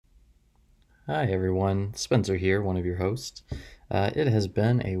Hi everyone, Spencer here, one of your hosts. It has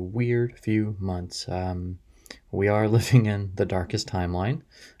been a weird few months. We are living in the darkest timeline,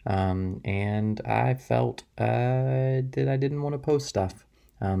 and I felt that I didn't want to post stuff.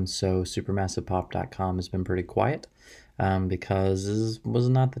 So supermassivepop.com has been pretty quiet because this was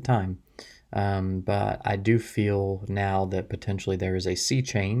not the time. But I do feel now that potentially there is a sea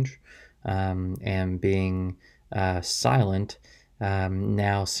change, and being silent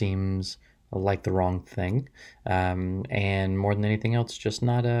now seems like the wrong thing, and more than anything else, just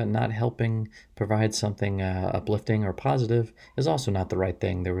not helping provide something uplifting or positive is also not the right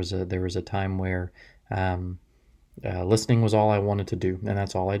thing. There was a time where um, listening was all I wanted to do, and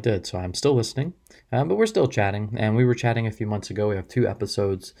that's all I did. So I'm still listening, but we're still chatting. And we were chatting a few months ago. We have two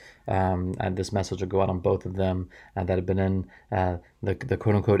episodes, and this message will go out on both of them that have been in the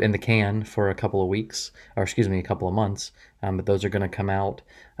quote unquote in the can for a couple of weeks, or excuse me, a couple of months. But those are going to come out,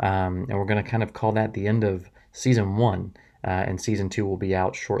 and we're going to kind of call that the end of season one. And season two will be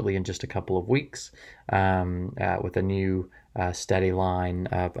out shortly in just a couple of weeks, with a new steady line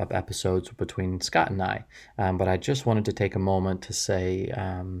of episodes between Scott and I. But I just wanted to take a moment to say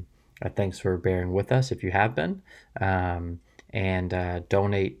thanks for bearing with us if you have been, and um,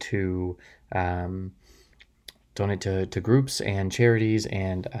 donate to groups and charities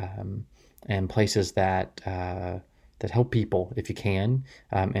and places that help people if you can.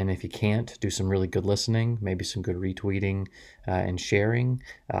 And if you can't, do some really good listening, maybe some good retweeting and sharing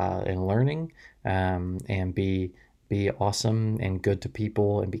and learning, and be awesome and good to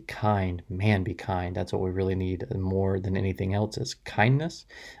people and be kind. Man, be kind. That's what we really need more than anything else is kindness.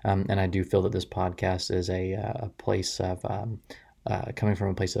 And I do feel that this podcast is a place of coming from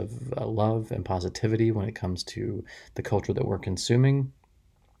a place of love and positivity when it comes to the culture that we're consuming.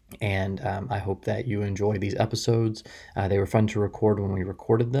 And I hope that you enjoy these episodes. They were fun to record when we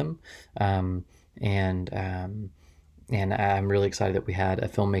recorded them. Um, and and I'm really excited that we had a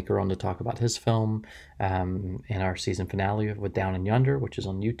filmmaker on to talk about his film in our season finale with Down and Yonder, which is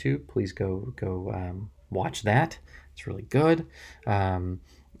on YouTube. Please go watch that. It's really good. And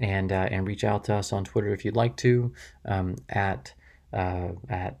reach out to us on Twitter if you'd like to, at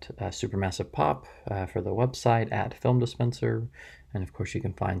Supermassive Pop for the website, at Film Dispenser, and of course you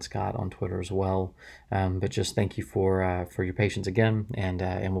can find Scott on Twitter as well. But just thank you for your patience again, and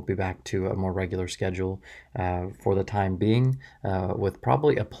we'll be back to a more regular schedule for the time being, with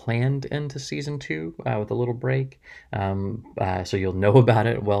probably a planned end to season two with a little break, so you'll know about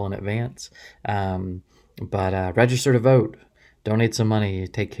it well in advance. But register to vote, donate some money,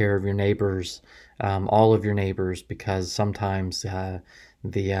 take care of your neighbors, all of your neighbors, because sometimes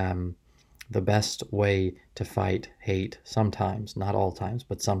the best way to fight hate, sometimes, not all times,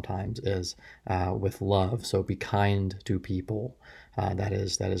 but sometimes, is with love. So be kind to people. That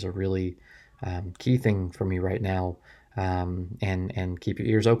is a really key thing for me right now. And keep your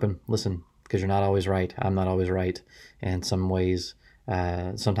ears open. Listen, because you're not always right. I'm not always right. In some ways,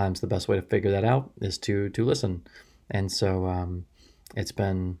 sometimes the best way to figure that out is to listen. And so it's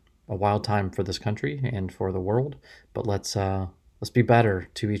been a wild time for this country and for the world, but let's be better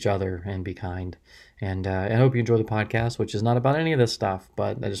to each other and be kind. And I hope you enjoy the podcast, which is not about any of this stuff,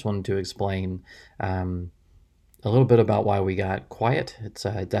 but I just wanted to explain a little bit about why we got quiet. It's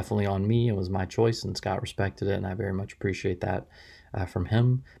definitely on me. It was my choice, and Scott respected it, and I very much appreciate that from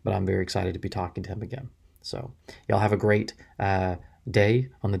him. But I'm very excited to be talking to him again. So y'all have a great day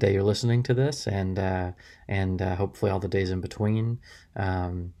on the day you're listening to this, and hopefully all the days in between.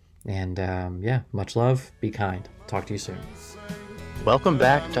 Yeah, much love. Be kind. Talk to you soon. Welcome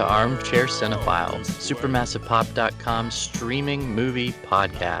back to Armchair Cinephiles, SupermassivePop.com's streaming movie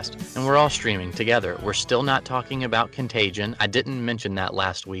podcast. And we're all streaming together. We're still not talking about Contagion. I didn't mention that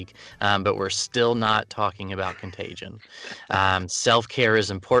last week, but we're still not talking about Contagion. Self-care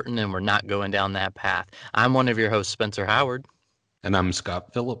is important, and we're not going down that path. I'm one of your hosts, Spencer Howard. And I'm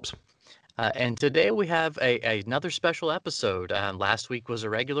Scott Phillips. And today we have another special episode. Last week was a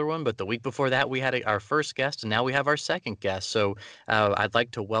regular one, but the week before that we had our first guest, and now we have our second guest. So I'd like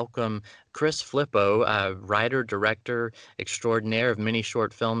to welcome Chris Flippo, writer, director extraordinaire of many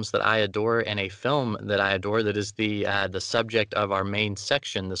short films that I adore, and a film that I adore that is the subject of our main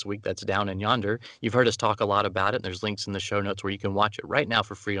section this week. That's Down and Yonder. You've heard us talk a lot about it. There's links in the show notes where you can watch it right now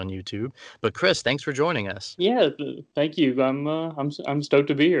for free on YouTube. But Chris, thanks for joining us. Yeah, thank you. I'm stoked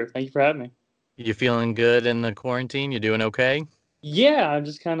to be here. Thank you for having me. You feeling good in the quarantine? You doing okay? Yeah, I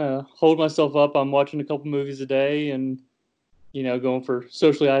just kind of hold myself up. I'm watching a couple movies a day, and going for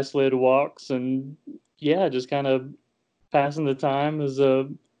socially isolated walks, and yeah, just kind of passing the time as a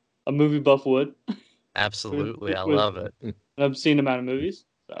movie buff would. Absolutely. I with love it. an obscene amount of movies.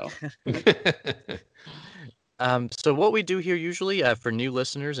 So So what we do here usually for new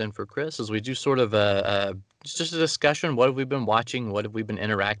listeners and for Chris is we do sort of just a discussion. What have we been watching? What have we been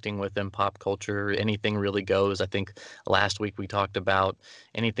interacting with in pop culture? Anything really goes. I think last week we talked about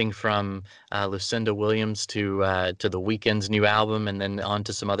anything from Lucinda Williams to The Weeknd's new album, and then on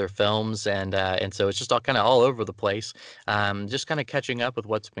to some other films, and so it's just all over the place. Just kind of catching up with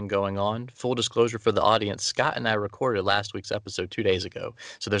what's been going on. Full disclosure for the audience: Scott and I recorded last week's episode 2 days ago,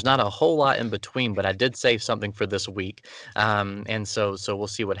 so there's not a whole lot in between. But I did save something for this week, and so we'll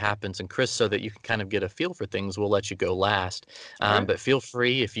see what happens. And Chris, so that you can kind of get a feel for things, we'll let you go last. right. But feel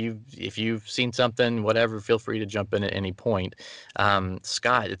free, if you've seen something, whatever, feel free to jump in at any point.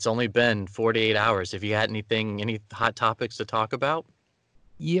 Scott, it's only been 48 hours. Have you had any hot topics to talk about?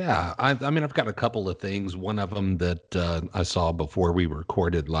 Yeah, I mean, I've got a couple of things. One of them that I saw before we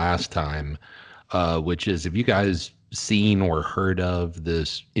recorded last time, which is, have you guys seen or heard of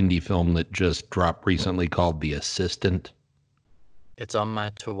this indie film that just dropped recently called The Assistant? It's on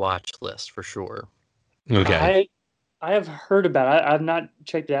my to watch list for sure. Okay. I have heard about it. I've not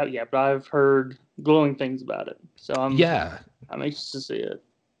checked it out yet, but I've heard glowing things about it. So Yeah. I'm anxious to see it.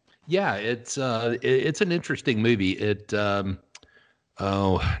 Yeah, it's an interesting movie.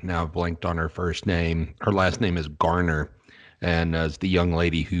 Oh, now I've blanked on her first name. Her last name is Garner, and it's the young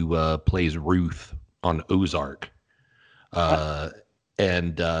lady who plays Ruth on Ozark. Uh,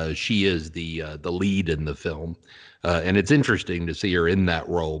 and she is the lead in the film. And it's interesting to see her in that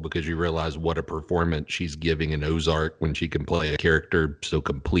role because you realize what a performance she's giving in Ozark when she can play a character so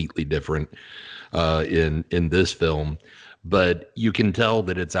completely different in this film. But you can tell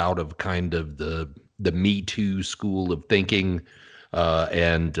that it's out of kind of the Me Too school of thinking,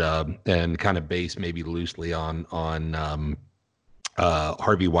 and kind of based maybe loosely on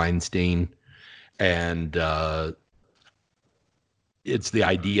Harvey Weinstein, and it's the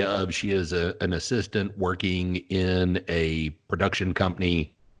idea of she is an assistant working in a production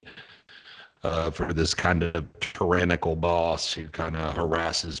company for this kind of tyrannical boss who kind of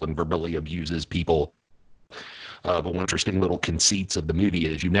harasses and verbally abuses people. But one interesting little conceits of the movie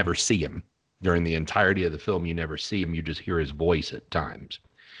is you never see him. During the entirety of the film, you never see him. You just hear his voice at times.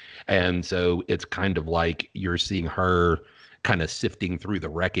 And so it's kind of like you're seeing her kind of sifting through the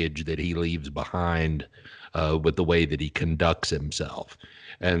wreckage that he leaves behind with the way that he conducts himself.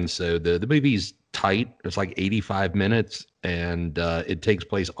 And so the movie's tight. It's like 85 minutes, and it takes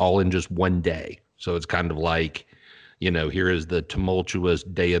place all in just one day. So it's kind of like, here is the tumultuous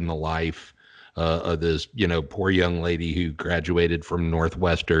day in the life of this, poor young lady who graduated from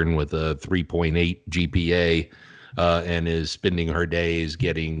Northwestern with a 3.8 GPA, and is spending her days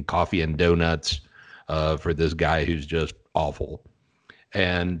getting coffee and donuts for this guy who's just awful.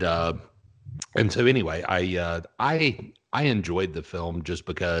 And so anyway, I enjoyed the film just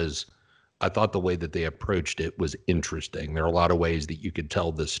because I thought the way that they approached it was interesting. There are a lot of ways that you could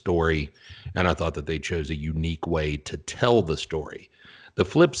tell the story, and I thought that they chose a unique way to tell the story. The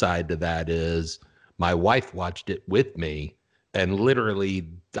flip side to that is my wife watched it with me, and literally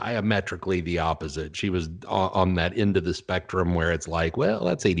diametrically the opposite. She was on that end of the spectrum where it's like, well,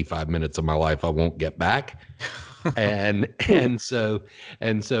 that's 85 minutes of my life I won't get back. And so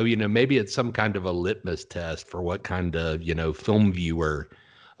maybe it's some kind of a litmus test for what kind of film viewer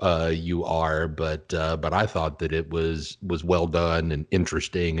you are, but I thought that it was well done and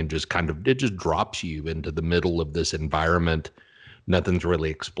interesting, and just kind of, it just drops you into the middle of this environment. Nothing's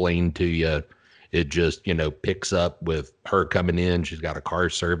really explained to you. It just, picks up with her coming in. She's got a car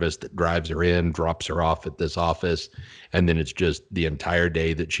service that drives her in, drops her off at this office, and then it's just the entire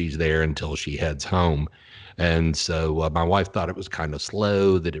day that she's there until she heads home. And so my wife thought it was kind of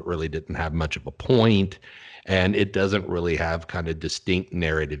slow, that it really didn't have much of a point, and it doesn't really have kind of distinct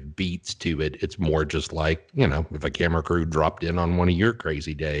narrative beats to it. It's more just like, if a camera crew dropped in on one of your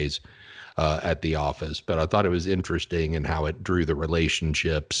crazy days at the office. But I thought it was interesting in how it drew the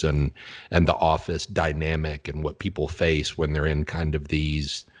relationships and the office dynamic and what people face when they're in kind of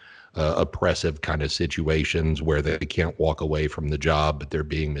these oppressive kind of situations where they can't walk away from the job, but they're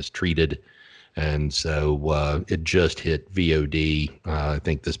being mistreated. And so it just hit VOD, I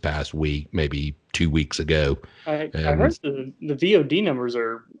think this past week, maybe 2 weeks ago. I And heard the VOD numbers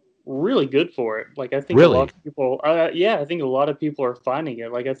are really good for it. Like, I think a lot really, of people, I think a lot of people are finding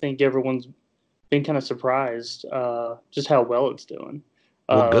it. Like, I think everyone's been kind of surprised just how well it's doing.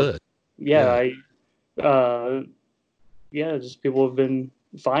 well, Uh, good. Yeah. yeah, just people have been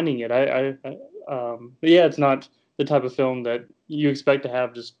finding it. But yeah, it's not the type of film that you expect to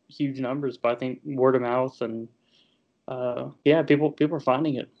have just huge numbers, but I think word of mouth and people are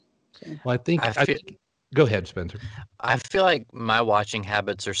finding it. So. Well, I think, I feel Go ahead, Spencer. I feel like my watching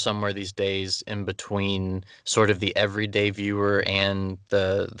habits are somewhere these days in between sort of the everyday viewer and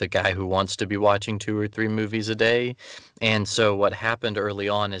the guy who wants to be watching 2 or 3 movies a day. And so what happened early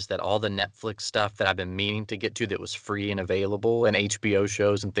on is that all the Netflix stuff that I've been meaning to get to that was free and available and HBO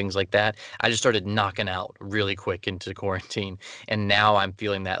shows and things like that, I just started knocking out really quick into quarantine. And now I'm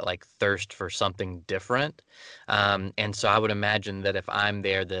feeling that like thirst for something different. And so I would imagine that if I'm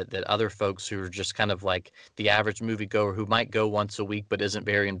there, that other folks who are just kind of like the average moviegoer who might go once a week but isn't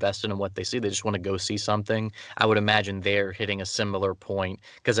very invested in what they see, they just want to go see something. I would imagine they're hitting a similar point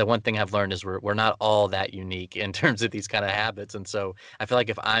because the one thing I've learned is we're not all that unique in terms of these kind of habits. And so I feel like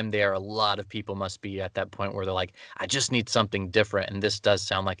if I'm there, a lot of people must be at that point where they're like, I just need something different. And this does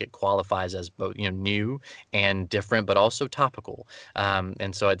sound like it qualifies as both, new and different, but also topical.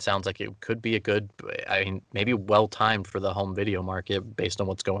 And so it sounds like it could be a good, I mean, maybe well timed for the home video market based on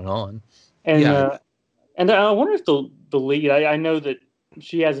what's going on. And Yeah, and I wonder if the lead. I know that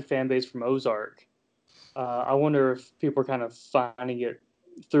she has a fan base from Ozark. I wonder if people are kind of finding it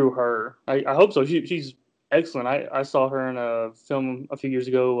through her. I hope so. She's excellent. I saw her in a film a few years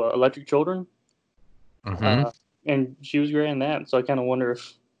ago, Electric Children, Mm-hmm. and she was great in that. So I kind of wonder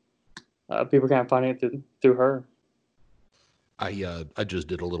if people are kind of finding it through her. I just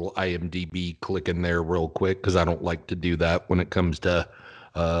did a little IMDb click in there real quick because I don't like to do that when it comes to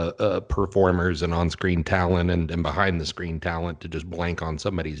performers and on-screen talent and behind-the-screen talent to just blank on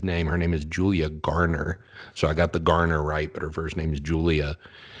somebody's name. Her name is Julia Garner, so I got the Garner right, but her first name is Julia.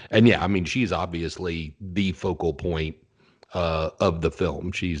 And yeah, I mean, she's obviously the focal point of the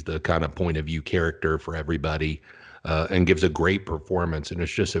film. She's the kind of point of view character for everybody, and gives a great performance. And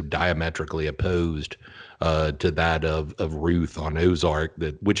it's just so diametrically opposed to that of Ruth on Ozark,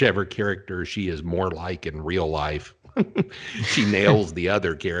 that whichever character she is more like in real life, she nails the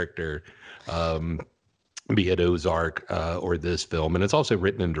other character, be it Ozark or this film. And it's also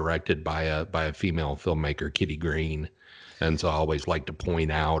written and directed by a female filmmaker, Kitty Green. And so I always like to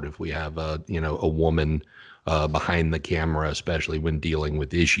point out if we have a woman behind the camera, especially when dealing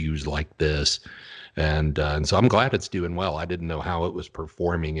with issues like this. And so I'm glad it's doing well. I didn't know how it was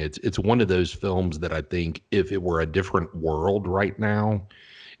performing. It's one of those films that I think if it were a different world right now,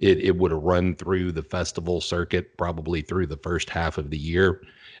 it would have run through the festival circuit probably through the first half of the year,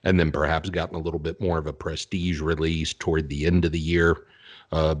 and then perhaps gotten a little bit more of a prestige release toward the end of the year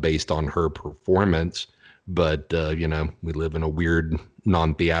based on her performance. But we live in a weird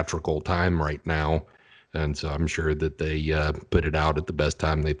non-theatrical time right now, and so I'm sure that they put it out at the best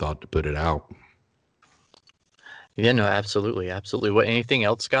time they thought to put it out. Yeah, no, absolutely, absolutely. What, anything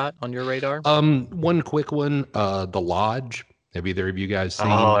else, Scott, on your radar? One quick one, The Lodge. Have either of you guys Oh,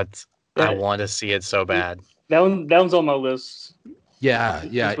 seen? I That want to see it so bad. that one's on my list Yeah,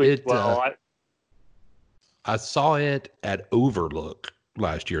 this yeah. week as well. I saw it at Overlook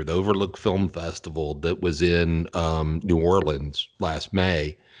last year, the Overlook Film Festival that was in New Orleans last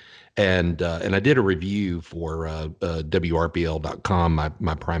May. And I did a review for WRPL.com,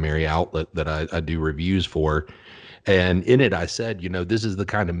 my primary outlet that I do reviews for. And in it, I said, this is the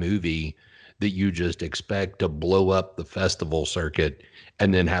kind of movie that you just expect to blow up the festival circuit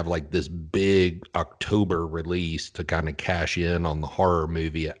and then have like this big October release to kind of cash in on the horror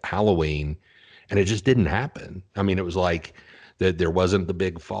movie at Halloween. And it just didn't happen. I mean, it was like that there wasn't the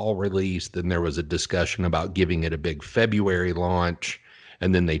big fall release. Then there was a discussion about giving it a big February launch.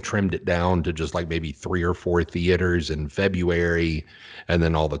 And then they trimmed it down to just like maybe 3 or 4 theaters in February. And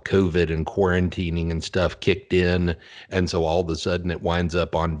then all the COVID and quarantining and stuff kicked in. And so all of a sudden it winds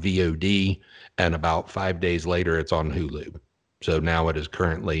up on VOD. And about 5 days later, it's on Hulu. So now it is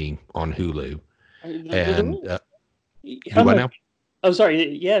currently on Hulu. And How do I much? now? I'm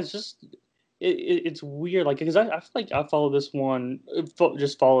sorry. Yeah, it's just it's weird. Like because I feel like I follow this one,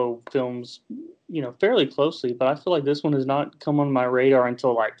 just follow films, fairly closely. But I feel like this one has not come on my radar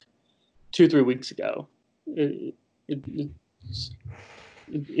until like 2-3 weeks ago. It, it, it's,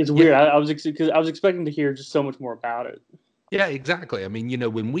 it's weird. Yeah. Because I was expecting to hear just so much more about it. Yeah, exactly. I mean,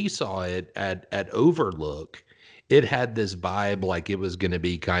 when we saw it at Overlook, it had this vibe like it was going to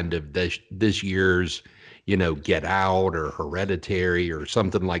be kind of this year's, Get Out or Hereditary or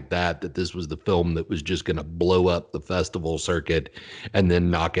something like that, that this was the film that was just going to blow up the festival circuit and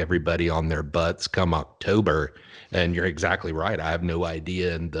then knock everybody on their butts come October. And you're exactly right. I have no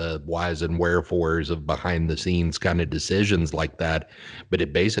idea in the whys and wherefores of behind the scenes kind of decisions like that, but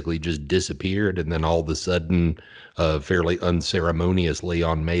it basically just disappeared. And then all of a sudden, fairly unceremoniously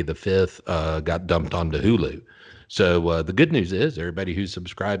on May the 5th, got dumped onto Hulu. So the good news is, everybody who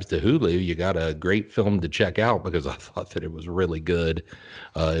subscribes to Hulu, you got a great film to check out, because I thought that it was really good.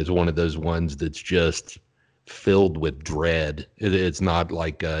 It's one of those ones that's just filled with dread. It's not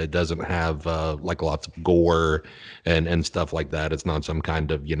like it doesn't have like lots of gore and stuff like that. It's not some kind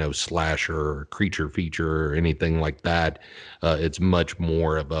of, slasher or creature feature or anything like that. It's much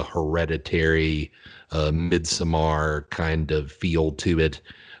more of a hereditary, Midsommar kind of feel to it,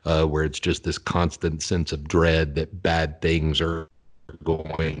 where it's just this constant sense of dread that bad things are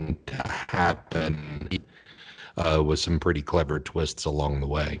going to happen, with some pretty clever twists along the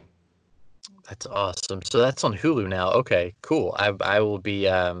way. That's awesome. So that's on Hulu now. Okay, cool. I will be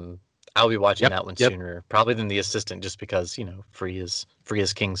I'll be watching that one Yep. sooner, probably than The Assistant, just because, free is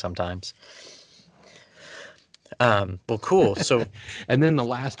king sometimes. Well, cool. So And then the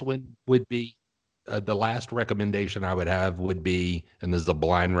last one would be, the last recommendation I would have would be, and this is a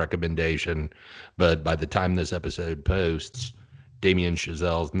blind recommendation, but by the time this episode posts, Damien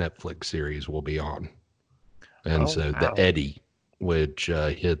Chazelle's Netflix series will be on. And oh so The wow. Eddy, which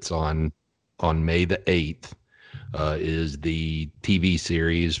hits on May the 8th, is the TV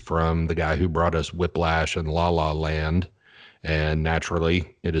series from the guy who brought us Whiplash and La La Land. And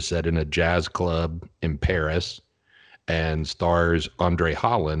naturally, it is set in a jazz club in Paris and stars Andre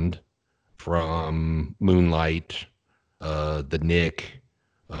Holland from Moonlight, The Nick,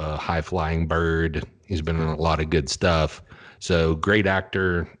 High Flying Bird. He's been in a lot of good stuff. So great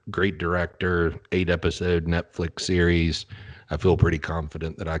actor, great director, 8-episode Netflix series. I feel pretty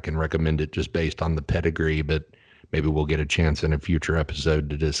confident that I can recommend it just based on the pedigree, but maybe we'll get a chance in a future episode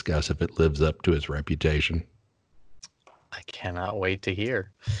to discuss if it lives up to its reputation. I cannot wait to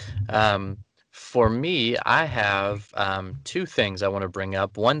hear. Um, for me, I have two things I want to bring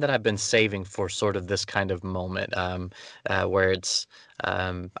up. One that I've been saving for sort of this kind of moment, where it's,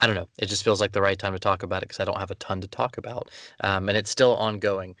 I don't know, it just feels like the right time to talk about it because I don't have a ton to talk about. And it's still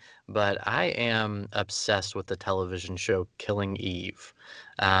ongoing. But I am obsessed with the television show Killing Eve.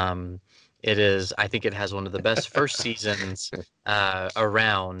 It is, I think it has one of the best first seasons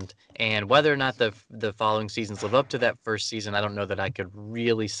around. And whether or not the following seasons live up to that first season, I don't know that I could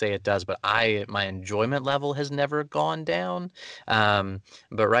really say it does. But my enjoyment level has never gone down.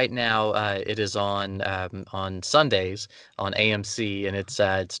 But right now, it is on Sundays on AMC, and it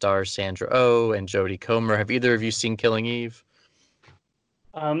stars Sandra Oh and Jodie Comer. Have either of you seen Killing Eve?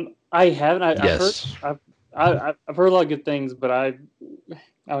 I haven't. I've heard. Yes. I've heard a lot of good things, but I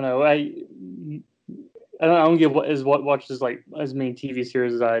don't know. I don't get what watches like as many TV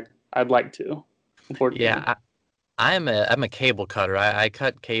series as I'd like to. Unfortunately. Yeah, I'm a cable cutter. I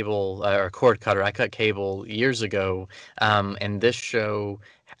cut cable or cord cutter. I cut cable years ago, and this show,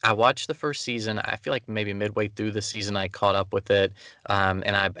 I watched the first season. I feel like maybe midway through the season I caught up with it, and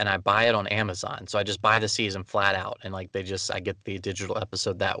I buy it on Amazon. So I just buy the season flat out, and like I get the digital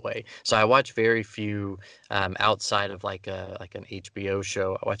episode that way. So I watch very few outside of like an HBO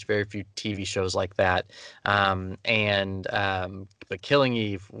show. I watch very few TV shows like that, but Killing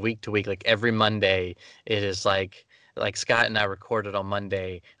Eve week to week, like every Monday, it is like Scott and I recorded on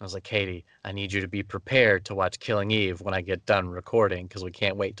Monday. I was like, Katie, I need you to be prepared to watch Killing Eve when I get done recording because we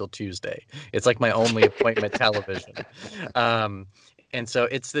can't wait till Tuesday. It's like my only appointment television. Um, and so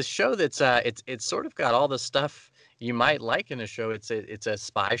it's this show that's it's sort of got all the stuff you might like in a show. It's a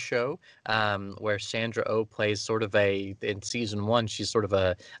spy show where Sandra Oh plays sort of in season one, she's sort of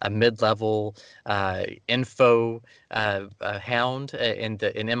a mid-level info hound in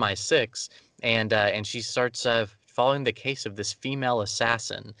MI6, and she starts following the case of this female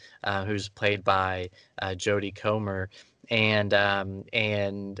assassin who's played by Jodie Comer,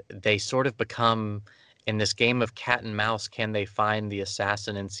 and they sort of become in this game of cat and mouse. Can they find the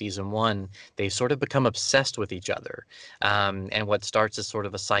assassin in season one? They sort of become obsessed with each other, and what starts as sort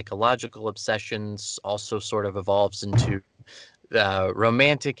of a psychological obsession also sort of evolves into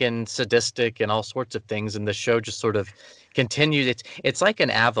romantic and sadistic and all sorts of things. And the show just sort of continues. It's like an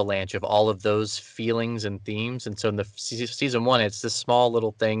avalanche of all of those feelings and themes. And so in the season one, it's this small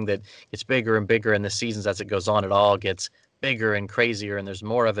little thing that gets bigger and bigger in the seasons as it goes on. It all gets bigger and crazier, and there's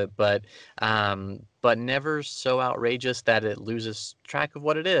more of it, but never so outrageous that it loses track of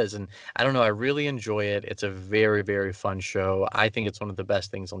what it is. And I don't know, I really enjoy it. It's a very, very fun show. I think it's one of the best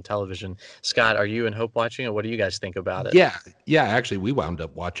things on television. Scott, are you and Hope watching it? What do you guys think about it? Yeah. Actually, we wound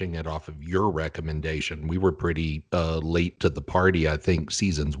up watching it off of your recommendation. We were pretty late to the party. I think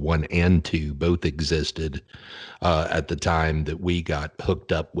seasons 1 and 2 both existed at the time that we got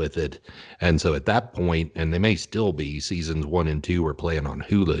hooked up with it. And so at that point, and they may still be, seasons 1 and 2 were playing on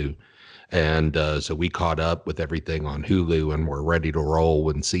Hulu. And so we caught up with everything on Hulu and we're ready to roll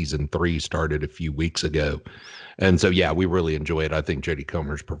when season 3 started a few weeks ago. And so, yeah, we really enjoy it. I think Jodie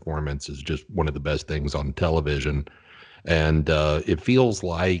Comer's performance is just one of the best things on television. And it feels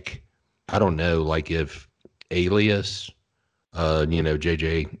like, I don't know, like if Alias,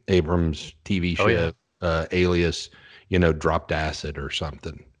 J.J. Abrams' TV Oh yeah. show, Alias, dropped acid or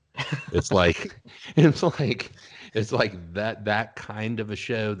something. It's like, it's like, it's like that kind of a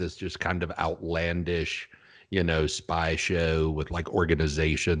show that's just kind of outlandish, spy show with like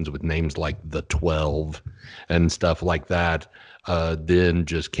organizations with names like the 12 and stuff like that. Then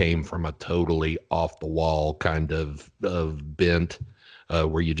just came from a totally off the wall kind of bent,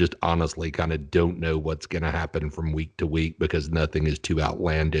 where you just honestly kind of don't know what's going to happen from week to week because nothing is too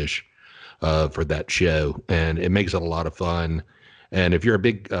outlandish for that show, and it makes it a lot of fun. And if you're a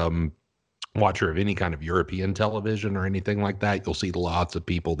big watcher of any kind of European television or anything like that, you'll see lots of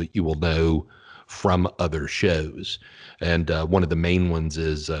people that you will know from other shows. And one of the main ones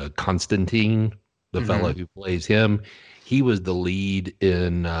is Constantine, the fellow Hmm. who plays him. He was the lead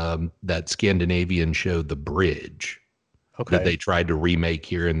in that Scandinavian show, The Bridge, that Okay. they tried to remake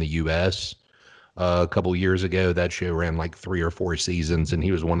here in the U.S. A couple years ago. That show ran like 3 or 4 seasons, and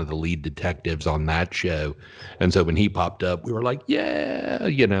he was one of the lead detectives on that show. And so when he popped up, we were like, yeah,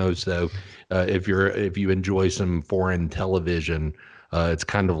 So if you enjoy some foreign television, it's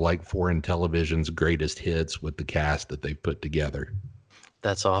kind of like foreign television's greatest hits with the cast that they've put together.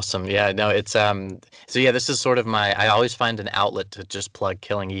 That's awesome. Yeah, no, it's so yeah, this is sort of I always find an outlet to just plug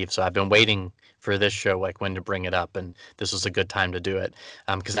Killing Eve. So I've been waiting for this show, like when to bring it up, and this was a good time to do it.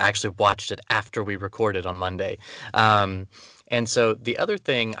 Because I actually watched it after we recorded on Monday. And so the other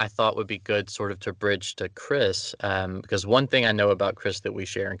thing I thought would be good sort of to bridge to Chris, because one thing I know about Chris that we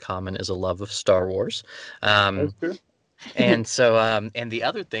share in common is a love of Star Wars. That's Um, true. and so, and the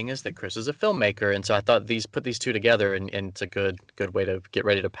other thing is that Chris is a filmmaker, and so I thought put these two together, and it's a good way to get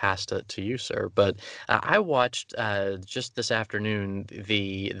ready to pass to you, sir. But I watched just this afternoon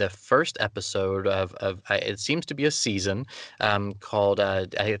the first episode of it seems to be a season called I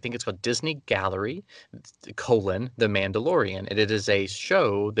think it's called Disney Gallery: The Mandalorian, and it is a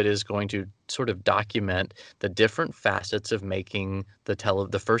show that is going to sort of document the different facets of making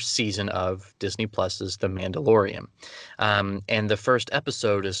the first season of Disney Plus's The Mandalorian. And the first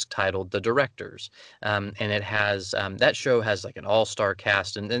episode is titled The Directors. And it has that show has like an all-star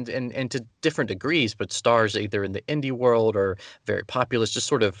cast and to different degrees, but stars either in the indie world or very popular, just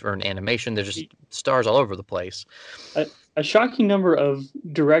sort of, or in animation. They're just stars all over the place. A shocking number of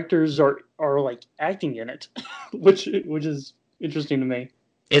directors are like acting in it, which is interesting to me.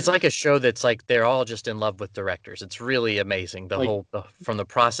 It's like a show that's like they're all just in love with directors. It's really amazing, Like from the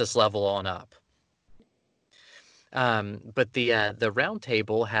process level on up. But the round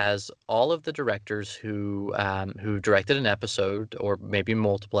table has all of the directors who directed an episode or maybe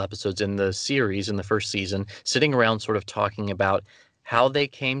multiple episodes in the series in the first season, sitting around sort of talking about how they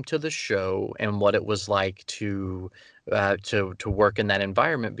came to the show and what it was like to work in that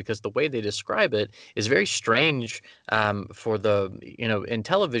environment, because the way they describe it is very strange for in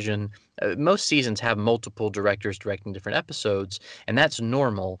television. Most seasons have multiple directors directing different episodes, and that's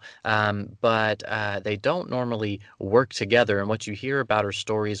normal. But they don't normally work together. And what you hear about are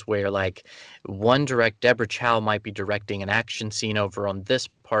stories where, like, Deborah Chow might be directing an action scene over on this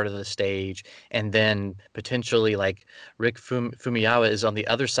part of the stage, and then potentially like Rick Fumiyawa is on the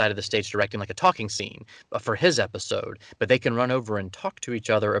other side of the stage directing like a talking scene for his episode. But they can run over and talk to each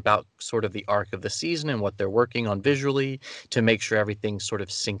other about sort of the arc of the season and what they're working on visually to make sure everything sort of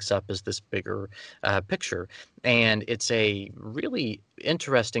syncs up as this bigger picture. And it's a really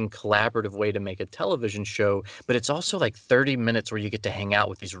interesting collaborative way to make a television show, but it's also like 30 minutes where you get to hang out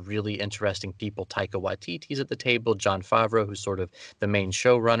with these really interesting people. Taika Waititi's at the table, Jon Favreau, who's sort of the main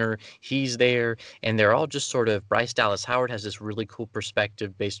showrunner, he's there, and they're all just sort of, Bryce Dallas Howard has this really cool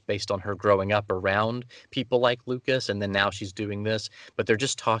perspective based on her growing up around people like Lucas, and then now she's doing this, but they're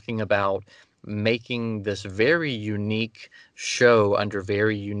just talking about making this very unique show under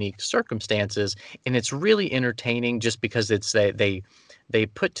very unique circumstances. And it's really entertaining just because they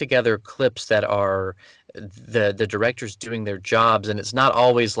put together clips that are the directors doing their jobs, and it's not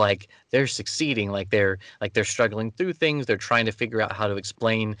always like they're succeeding, like they're struggling through things. They're trying to figure out how to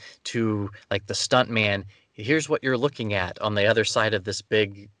explain to like the stunt man here's what you're looking at on the other side of this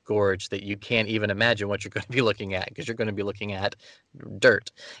big gorge that you can't even imagine what you're going to be looking at, because you're going to be looking at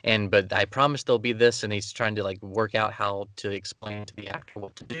dirt. But I promise there'll be this, and he's trying to like work out how to explain to the actor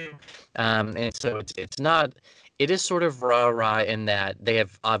what to do. And so it's not. It is sort of rah-rah in that they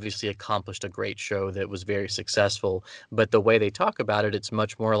have obviously accomplished a great show that was very successful, but the way they talk about it, it's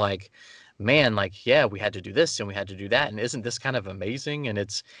much more like, man, like, yeah, we had to do this and we had to do that, and isn't this kind of amazing? And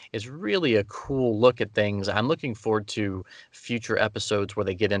it's really a cool look at things. I'm looking forward to future episodes where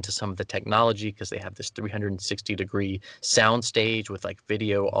they get into some of the technology, because they have this 360-degree sound stage with like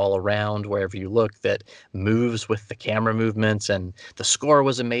video all around wherever you look that moves with the camera movements, and the score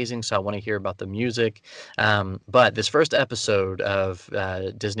was amazing, so I want to hear about the music. But this first episode of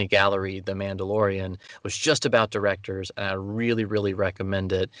Disney Gallery, The Mandalorian, was just about directors, and I really, really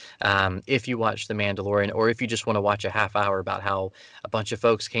recommend it. If you watch The Mandalorian, or if you just want to watch a half hour about how a bunch of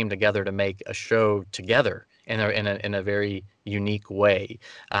folks came together to make a show together in a very unique way.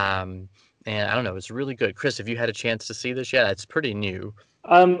 And I don't know, it's really good. Chris, have you had a chance to see this yet? It's pretty new.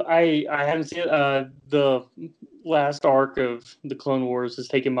 I haven't seen it. The last arc of the Clone Wars has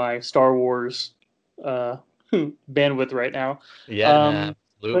taken my Star Wars uh, bandwidth right now. Yeah,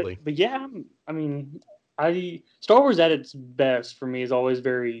 absolutely. But yeah, I mean, I Star Wars at its best for me is always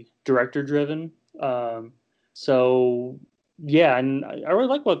very director driven. So yeah, and I really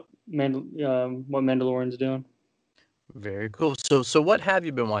like what Mandalorian's doing. Very cool. So what have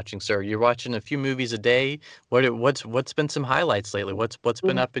you been watching, sir? You're watching a few movies a day. What's been some highlights lately? What's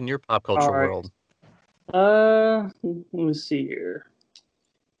been up in your pop All culture right. world? Let me see here.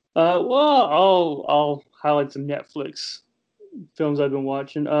 Well, I'll highlight some Netflix films I've been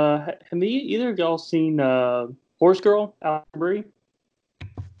watching. Have either of y'all seen Horse Girl, Alison Brie?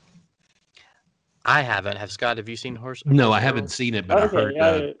 I haven't. Have Scott? Have you seen No, Horse I Girl? haven't seen it, but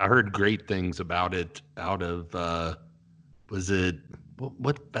Okay, I heard great things about it out of was it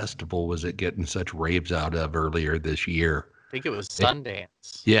what festival was it getting such raves out of earlier this year? I think it was Eh,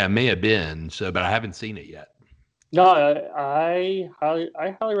 Sundance. Yeah, it may have been. So, but I haven't seen it yet. no, I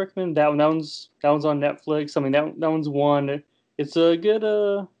highly recommend that one. That one's on Netflix. I mean that one's one. It's a good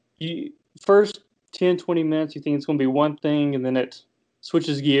you first 10-20 minutes you think it's going to be one thing, and then it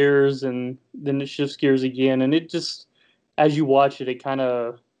switches gears, and then it shifts gears again, and it just as you watch it, it kind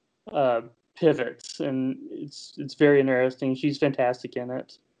of uh, pivots, and it's very interesting. She's fantastic in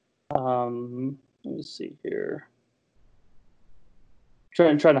it. Let me see here.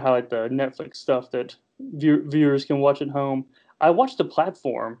 Trying to highlight the Netflix stuff that viewers can watch at home. I watched The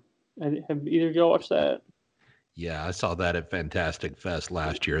Platform. Have either of y'all watched that? Yeah, I saw that at Fantastic Fest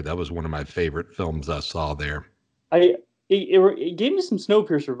last year. That was one of my favorite films I saw there. It gave me some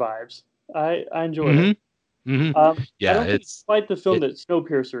Snowpiercer vibes. I enjoyed it. hmm hmm I Yeah, don't think it's quite the film it that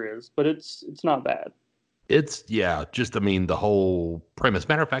Snowpiercer is, but it's not bad. it's yeah, just I mean the whole premise.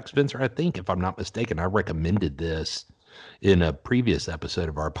 Matter of fact, Spencer, I think if I'm not mistaken, I recommended this in a previous episode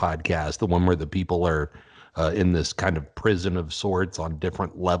of our podcast, the one where the people are in this kind of prison of sorts on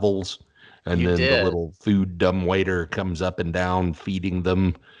different levels. And You then the did. little food dumb waiter comes up and down feeding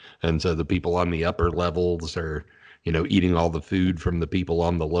them. And so the people on the upper levels are, eating all the food from the people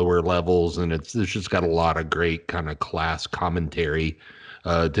on the lower levels. And it's just got a lot of great kind of class commentary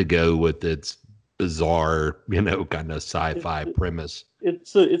to go with its bizarre, kind of It, sci-fi premise.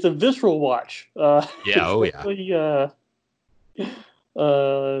 it's a visceral watch. Yeah, It's oh yeah. definitely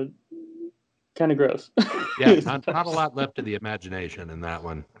uh, kind of gross. Yeah, not a lot left to the imagination in that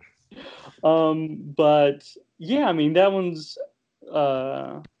one. But yeah, I mean that one's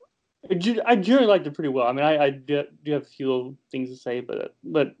uh, I generally liked it pretty well. I mean, I do have a few little things to say, but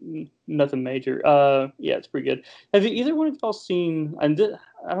nothing major. Yeah, it's pretty good. Have you either one of y'all seen? I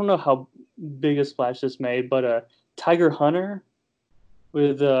don't know how big a splash this made, but Tiger Hunter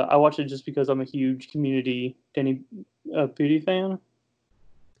with I watched it just because I'm a huge Community Danny Pudi fan.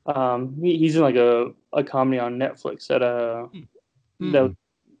 He's in like a comedy on Netflix that Hmm.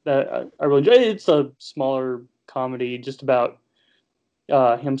 that I really enjoy. It's a smaller comedy just about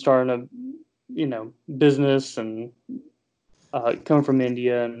him starting business and coming from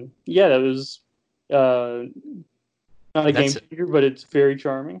India, and yeah, that was uh, not a game That's changer, but it's very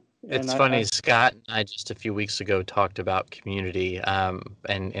charming. And It's funny. Scott and I just a few weeks ago talked about Community,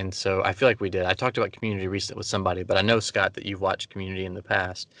 and so I feel like we did. I talked about Community recently with somebody, but I know, Scott, that you've watched Community in the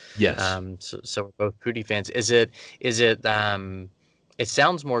past. Yes. So we're both Pootie fans. Is it? It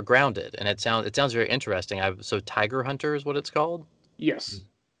sounds more grounded, and it sounds very interesting. So Tiger Hunter is what it's called. yes,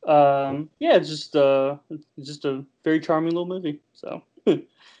 yeah, it's just a very charming little movie. So,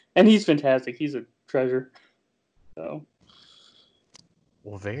 and he's fantastic. He's a treasure. So,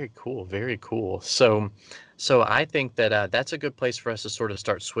 Well, very cool, very cool. So I think that that's a good place for us to sort of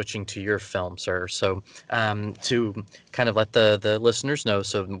start switching to your film, sir. So to kind of let the listeners know,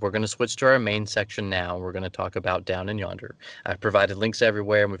 so we're going to switch to our main section now. We're going to talk about Down and Yonder. I've provided links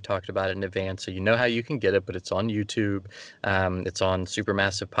everywhere, and we've talked about it in advance, so you know how you can get it. But it's on YouTube. It's on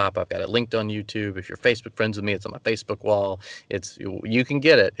Supermassive Pop. I've got it linked on YouTube. If you're Facebook friends with me, it's on my Facebook wall. You can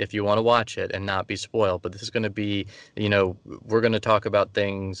get it if you want to watch it and not be spoiled. But this is going to be, we're going to talk about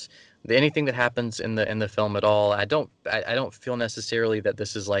things, anything that happens in the film at all. I don't feel necessarily that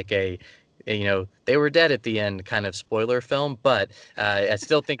this is like they were dead at the end kind of spoiler film, but I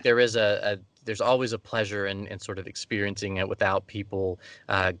still think there is there's always a pleasure in sort of experiencing it without people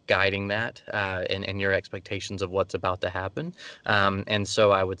guiding that and your expectations of what's about to happen. And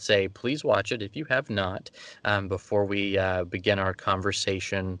so I would say, please watch it if you have not, before we begin our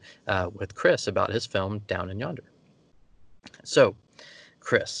conversation with Chris about his film Down and Yonder. So,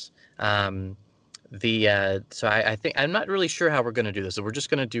 Chris, I think I'm not really sure how we're going to do this. So we're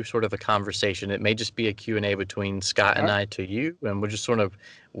just going to do sort of a conversation. It may just be a Q&A between Scott and I to you, and we're just sort of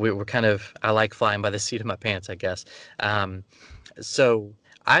we're kind of, I like flying by the seat of my pants, I guess. So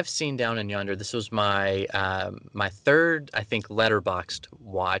I've seen Down and Yonder. This was my third, I think, letterboxed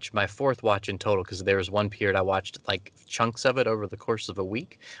watch, my fourth watch in total, because there was one period I watched like chunks of it over the course of a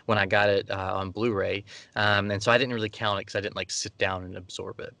week when I got it on Blu-ray, and so I didn't really count it because I didn't like sit down and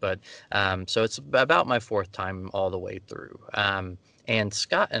absorb it. But so it's about my fourth time all the way through. And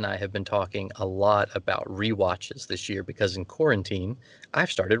Scott and I have been talking a lot about rewatches this year because in quarantine,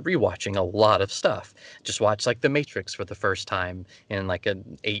 I've started rewatching a lot of stuff. Just watched like The Matrix for the first time in like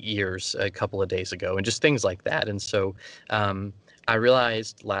 8 years a couple of days ago, and just things like that. And so I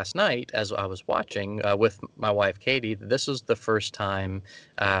realized last night as I was watching with my wife Katie that this was the first time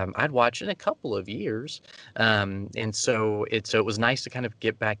I'd watched in a couple of years, and so it was nice to kind of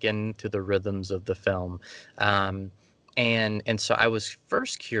get back into the rhythms of the film. And so I was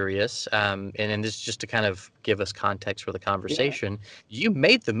first curious, and this is just to kind of give us context for the Yeah. conversation. You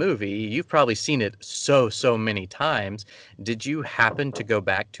made the movie. You've probably seen it so many times. Did you happen to go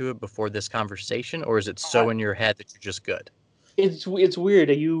back to it before this conversation, or is it so in your head that you're just good? It's weird.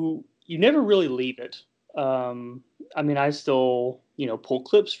 You never really leave it. I mean, I still pull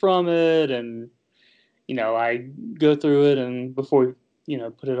clips from it, and I go through it, and before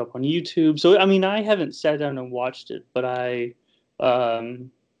put it up on YouTube. So I mean, I haven't sat down and watched it, but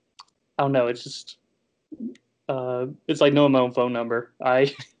um, I don't know. It's just it's like knowing my own phone number.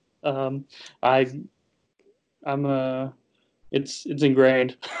 Um, I I'm it's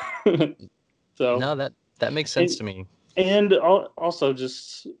ingrained. So No, that makes sense and to me. and also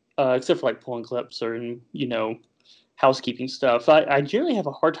just except for like pulling clips or housekeeping stuff, I generally have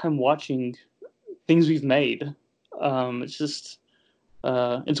a hard time watching things we've made. It's just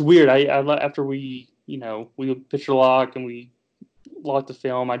it's weird. After we picture lock and we lock the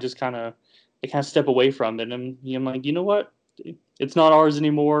film, I kind of step away from it, and I'm like, you know what? It's not ours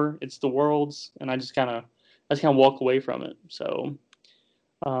anymore. It's the world's, and I just kind of walk away from it. So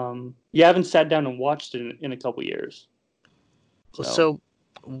yeah, I haven't sat down and watched it in a couple years. So So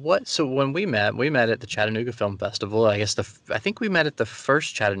so when we met at the Chattanooga Film Festival. I think we met at the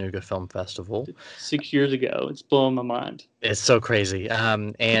first Chattanooga Film Festival. 6 years ago, it's blowing my mind. It's so crazy.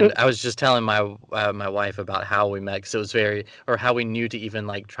 And I was just telling my wife about how we met, because it was or how we knew to even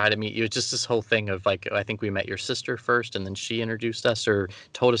like try to meet you. It's just this whole thing of like, I think we met your sister first, and then she introduced us or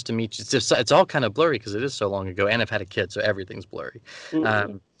told us to meet you. It's all kind of blurry because it is so long ago, and I've had a kid, so everything's blurry.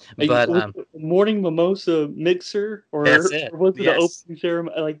 Um, but Was it morning mimosa mixer, that's it. or was it an Yes, opening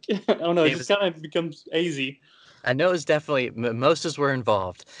ceremony? Like I don't know. It it just was. kind of becomes hazy. I know it's definitely mimosas were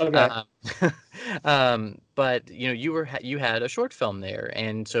involved. Okay. But you had a short film there,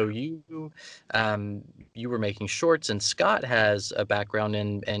 and so you were making shorts. And Scott has a background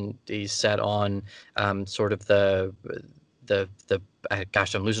in, and he's sat on sort of the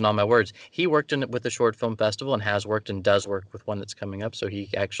gosh, I'm losing all my words. He worked with the short film festival and has worked and does work with one that's coming up. So he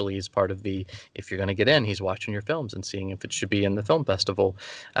actually is part of if you're going to get in, he's watching your films and seeing if it should be in the film festival.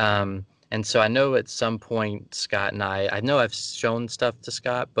 And so I know at some point Scott and I know I've shown stuff to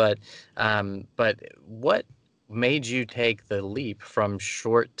Scott, but what made you take the leap from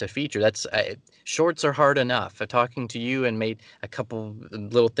short to feature? Shorts are hard enough. Talking to you and made a couple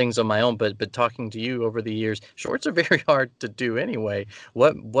little things on my own, but talking to you over the years, shorts are very hard to do anyway.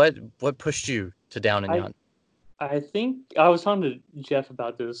 What pushed you to Down and I Yonder? I think I was talking to Jeff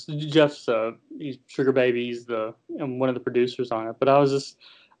about this. Jeff's he's Sugar Baby. He's one of the producers on it. But I was just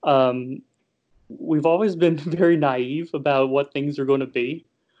um, we've always been very naive about what things are going to be.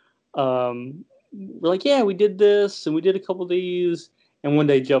 We're like, yeah, we did this and we did a couple of these, And one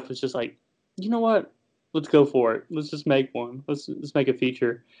day Jeff was just like, you know what? Let's go for it. Let's just make one. Let's make a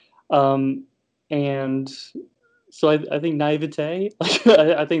feature. And so I think naivete. Like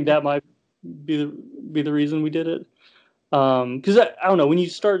I think that might be the reason we did it. Because I don't know, when you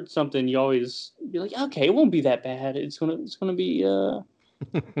start something, you always be like, okay, it won't be that bad. It's gonna be uh,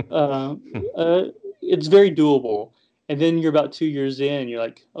 uh, it's very doable. And then you're about 2 years in, you're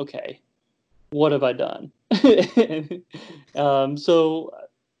like, okay, what have I done? So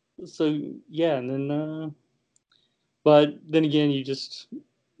yeah, and then but then again, you just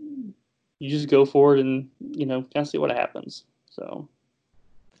go for it and kind of see what happens. So.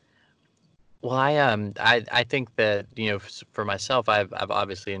 Well, I think that for myself, I've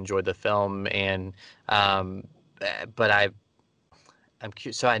obviously enjoyed the film, and but I'm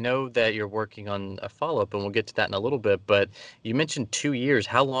curious. So I know that you're working on a follow up, and we'll get to that in a little bit. But you mentioned 2 years.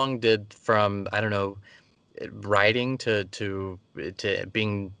 How long did from I don't know writing to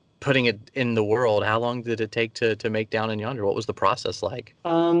being putting it in the world? How long did it take to make Down and Yonder? What was the process like?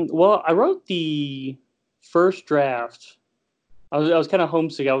 Well, I wrote the first draft. I was kind of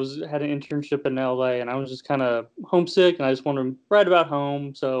homesick. Had an internship in LA, and I was just kind of homesick, and I just wanted to write about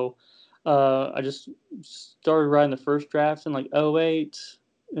home. So I just started writing the first draft in like '08,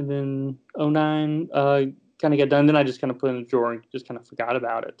 and then '09 kind of got done. Then I just kind of put it in the drawer and just kind of forgot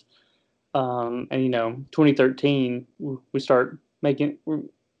about it. And 2013 we start making,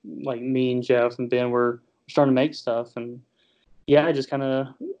 like me and Jeff and Ben were starting to make stuff, and yeah, I just kind of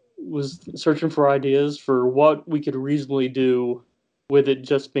was searching for ideas for what we could reasonably do with it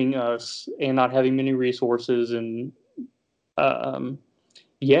just being us and not having many resources. And um,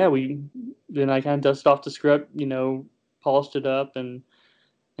 yeah, then I kind of dusted off the script, polished it up, and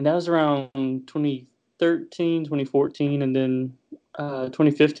that was around 2013, 2014, and then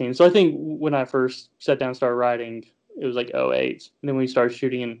 2015. So I think when I first sat down and started writing, it was like '08, and then we started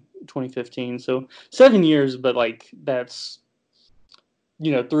shooting in 2015. So 7 years, but like that's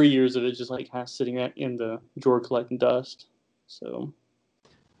 3 years of it just like kind of sitting in the drawer collecting dust. So.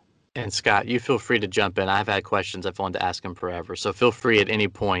 And Scott, you feel free to jump in. I've had questions I've wanted to ask him forever, so feel free at any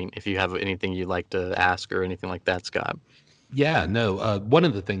point if you have anything you'd like to ask or anything like that, Scott. Yeah, no. One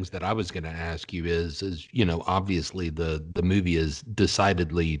of the things that I was going to ask you is obviously the movie is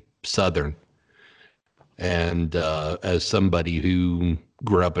decidedly Southern, and as somebody who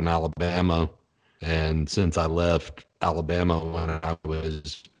grew up in Alabama, and since I left Alabama when I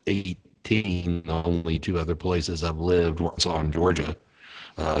was 18, the only two other places I've lived were Arkansas and Georgia.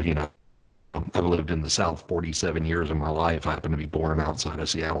 You know, I've lived in the South 47 years of my life. I happen to be born outside of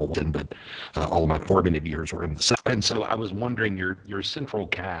Seattle, but all of my formative years were in the South. And so I was wondering your central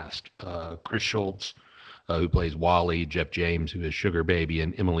cast, Chris Schultz, who plays Wally, Jeff James, who is Sugar Baby,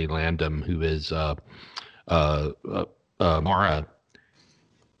 and Emily Landon, who is Mara.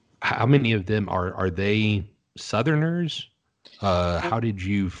 How many of them are they Southerners? How did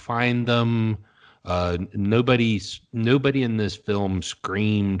you find them? Nobody in this film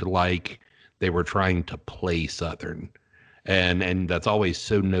screamed like they were trying to play Southern, and that's always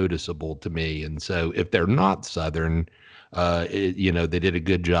so noticeable to me. And so if they're not Southern, they did a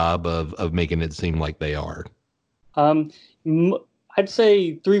good job of making it seem like they are. I'd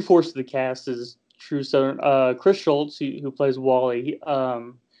say 3/4 of the cast is true Southern. Chris Schultz, who plays Wally,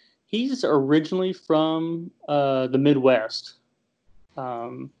 he's originally from the Midwest.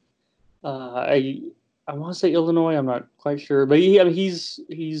 I want to say Illinois. I'm not quite sure, but he's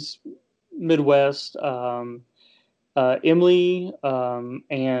Midwest. Emily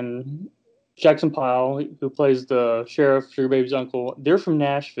and Jackson Pyle, who plays the sheriff, Sugar Baby's uncle, they're from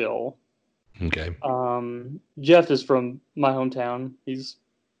Nashville. Okay. Jeff is from my hometown. He's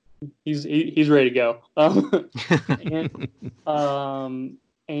ready to go.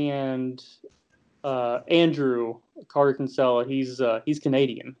 And Andrew Carter Kinsella, he's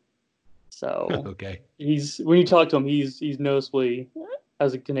Canadian. So okay. When you talk to him, he's noticeably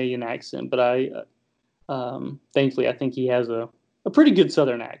has a Canadian accent, but thankfully I think he has a pretty good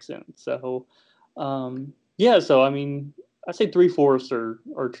Southern accent. So yeah, so I mean, I say 3/4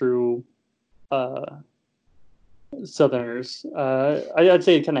 are true Southerners. I'd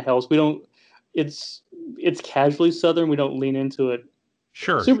say it kind of helps. We don't. It's casually Southern. We don't lean into it.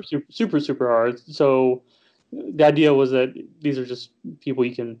 Sure. Super hard. So the idea was that these are just people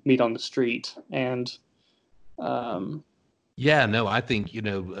you can meet on the street, and yeah, no, I think,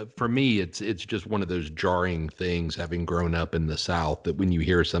 for me, it's just one of those jarring things, having grown up in the South, that when you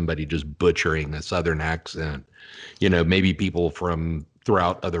hear somebody just butchering a Southern accent, maybe people from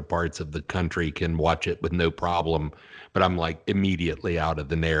throughout other parts of the country can watch it with no problem. But I'm like immediately out of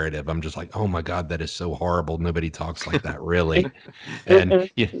the narrative. I'm just like, oh my God, that is so horrible. Nobody talks like that, really. And,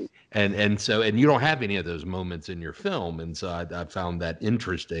 And and yeah, and you don't have any of those moments in your film, and so I found that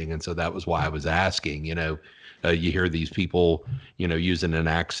interesting, and so that was why I was asking. You hear these people, using an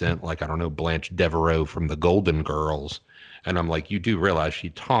accent like, I don't know, Blanche Devereaux from The Golden Girls. And I'm like, you do realize she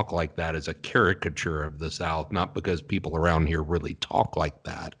talk like that as a caricature of the South, not because people around here really talk like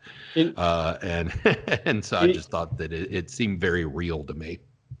that. it, And and so I it, just thought that it seemed very real to me.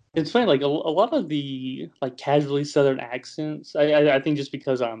 it's funny, like a lot of the like casually Southern accents. I think just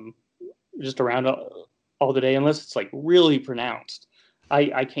because I'm just around all the day, unless it's like really pronounced,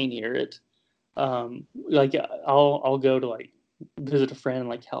 I can't hear it. Like I'll go to like visit a friend in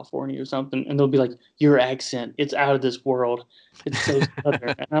like California or something, and they'll be like, "Your accent, it's out of this world. It's so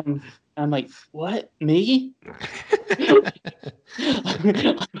Southern." And I'm like, "What? Me?"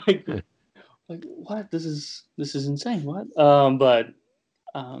 I'm like what? This is insane. What? But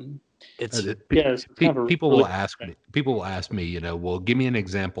um, It's yeah, it's kind of a People really will ask me. People will ask me, well, give me an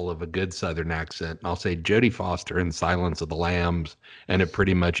example of a good Southern accent, and I'll say Jodie Foster in Silence of the Lambs, and it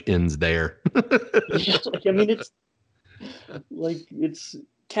pretty much ends there. yeah. Like, I mean, it's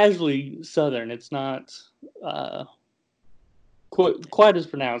casually Southern. It's not uh, quite as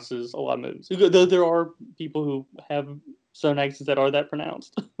pronounced as a lot of movies. Though there are people who have Southern accents that are that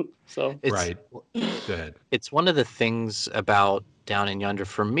pronounced. So it's Right. Go ahead. it's one of the things about Down in Yonder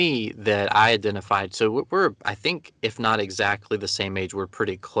for me that I identified. So we're I think if not exactly the same age, we're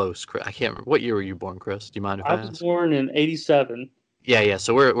pretty close. I can't remember what year were you born, Chris? Do you mind if I I was ask? born in '87. Yeah.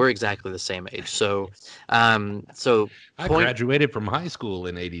 So we're exactly the same age. So I point graduated from high school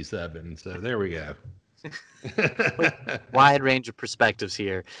in '87, so there we go. wide range of perspectives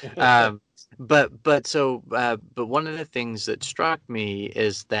here. But one of the things that struck me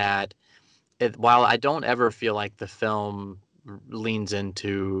is that while I don't ever feel like the film leans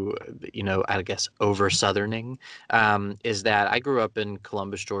into, I guess over southerning, is that I grew up in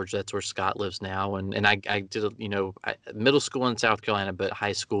Columbus, Georgia. That's where Scott lives now, and I did middle school in South Carolina, but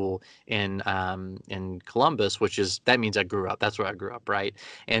high school in Columbus, that means I grew up. That's where I grew up, right?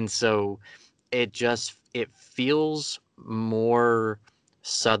 And so it feels more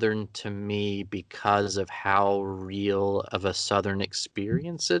southern to me because of how real of a southern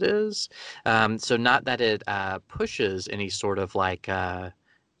experience it is. So not that it pushes any sort of like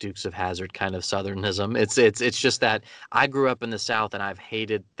Dukes of Hazzard kind of southernism. It's just that I grew up in the South and I've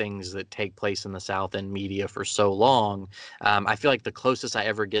hated things that take place in the South in media for so long. I feel like the closest I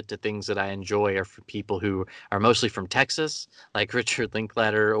ever get to things that I enjoy are for people who are mostly from Texas, like Richard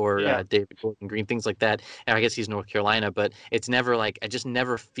Linklater or Yeah. David Gordon Green, things like that. And I guess he's North Carolina, but it's never like it just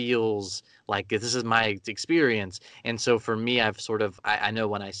never feels like this is my experience. And so for me, I know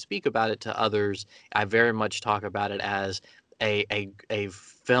when I speak about it to others, I very much talk about it as a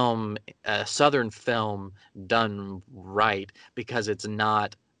film, a Southern film done right, because it's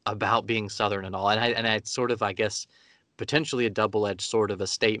not about being Southern at all. And I sort of, I guess, potentially a double-edged sort of a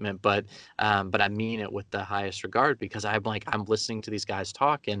statement, but I mean it with the highest regard, because I'm listening to these guys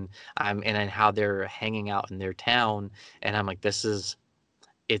talk, and and how they're hanging out in their town, and I'm like, this is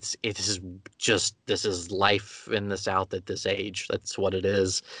life in the South at this age. That's what it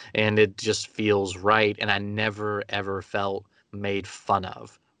is. And it just feels right. And I never ever felt made fun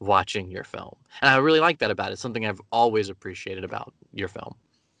of watching your film. And I really like that about it. Something I've always appreciated about your film.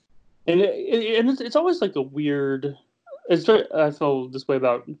 And it's always like a weird. I feel this way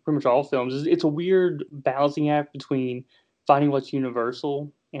about pretty much all films. It's a weird balancing act between finding what's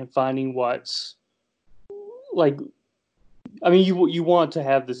universal and finding what's like. I mean, you want to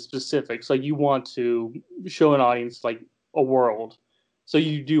have the specifics. Like you want to show an audience like a world, so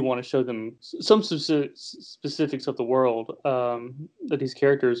you do want to show them some specifics of the world that these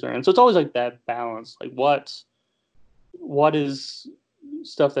characters are in. So it's always like that balance. Like what is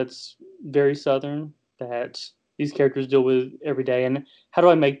stuff that's very southern that these characters deal with every day, and how do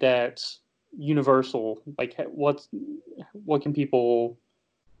I make that universal? Like what can people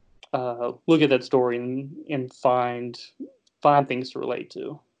look at that story and find things to relate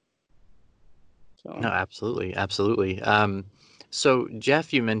to? No, So absolutely, absolutely. So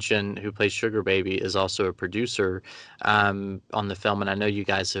Jeff, you mentioned, who plays Sugar Baby, is also a producer on the film, and I know you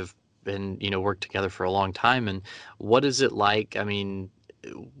guys have been, worked together for a long time. And what is it like? I mean,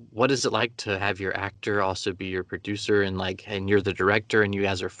 what is it like to have your actor also be your producer, and and you're the director, and you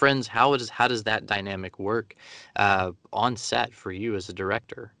guys are friends? How does that dynamic work on set for you as a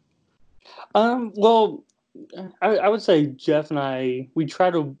director? well, I would say Jeff and I we try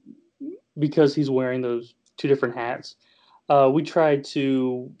to, because he's wearing those two different hats. we tried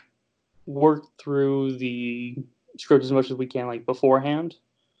to work through the script as much as we can, like beforehand.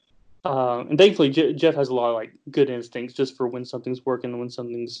 And thankfully, Jeff has a lot of like good instincts just for when something's working and when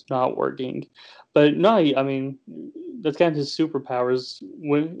something's not working. But no, I mean, that's kind of his superpowers.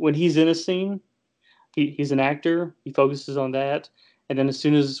 When he's in a scene, he's an actor. He focuses on that, and then as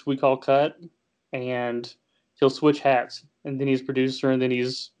soon as we call cut, and he'll switch hats, and then he's producer, and then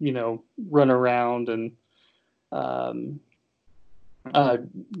he's run around and um, uh,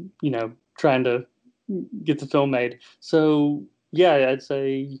 trying to get the film made. So yeah, I'd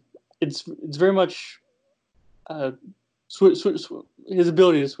say it's very much his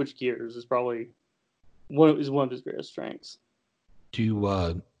ability to switch gears is probably one of his greatest strengths.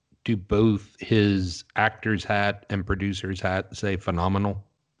 Do both his actor's hat and producer's hat say phenomenal?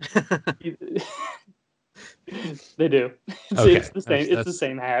 They do. It's the same. It's the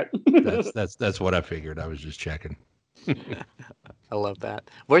same hat. that's what I figured. I was just checking. I love that.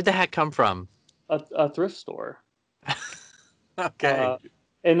 Where'd the hat come from? A thrift store. Okay.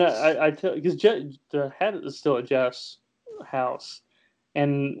 And I tell, because the hat is still at Jeff's house,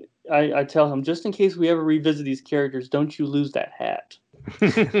 and I tell him, just in case we ever revisit these characters, don't you lose that hat.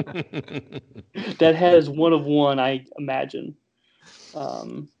 That hat is one of one, I imagine.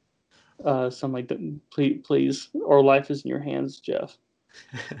 Something like that. Please, our life is in your hands, Jeff.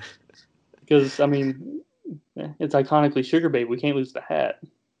 Because I mean, it's iconically Sugar Baby. We can't lose the hat.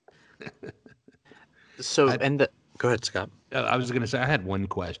 So, go ahead, Scott. I was going to say, I had one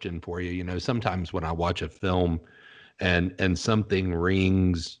question for you. Sometimes when I watch a film and something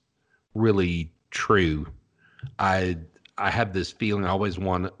rings really true, I have this feeling. I always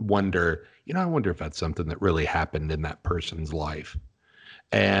wonder, I wonder if that's something that really happened in that person's life.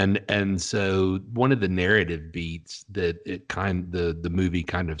 And so one of the narrative beats that the movie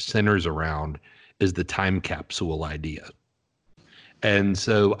kind of centers around is the time capsule idea. And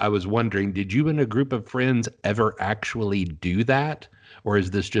so I was wondering, did you and a group of friends ever actually do that? Or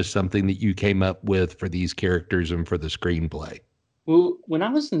is this just something that you came up with for these characters and for the screenplay? Well, when I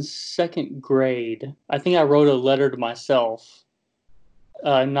was in second grade, I think I wrote a letter to myself,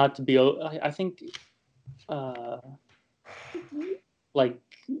 not to be, I think, like,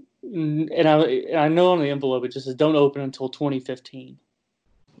 and I know on the envelope it just says, don't open until 2015.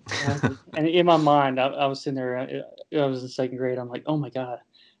 And in my mind, I was sitting there. I was in second grade. I'm like, oh my god,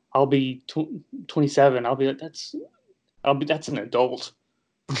 I'll be 27. That's an adult.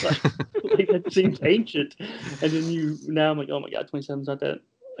 Like that seems ancient. And then now I'm like, oh my god, 27's not that.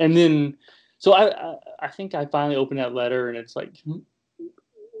 And then, so I think I finally opened that letter, and it's like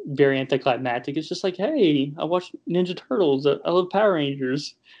very anticlimactic. It's just like, hey, I watched Ninja Turtles. I love Power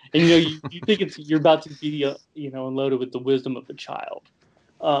Rangers, and you think you're about to be unloaded with the wisdom of a child.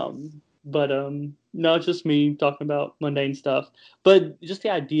 But no, it's just me talking about mundane stuff. But just the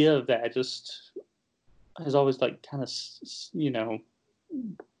idea of that just has always like kind of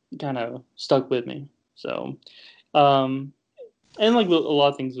stuck with me. So, and like a lot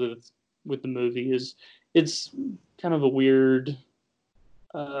of things with the movie is it's kind of a weird,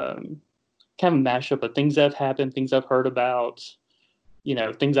 kind of a mashup of things that have happened, things I've heard about,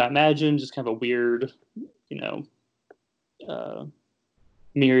 things I imagine, just kind of a weird,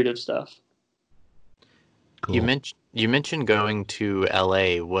 myriad of stuff. Cool. You mentioned going to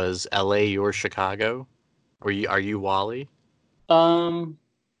LA. Was LA your Chicago? Or are you Wally? You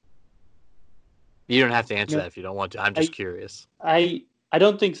don't have to answer that if you don't want to. I'm just curious. I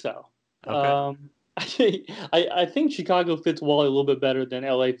don't think so. Okay. I think Chicago fits Wally a little bit better than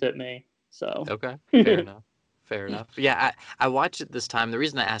LA fit me. So okay, fair enough. Fair enough. Yeah, I watched it this time. The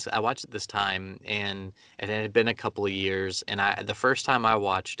reason I asked, I watched it this time, and it had been a couple of years. And the first time I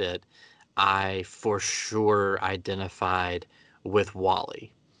watched it, I for sure identified with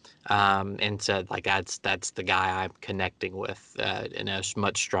Wally, and said like that's the guy I'm connecting with in a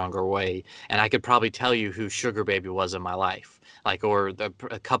much stronger way. And I could probably tell you who Sugar Baby was in my life, like or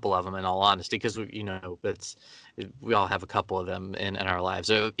a couple of them in all honesty, because we all have a couple of them in our lives.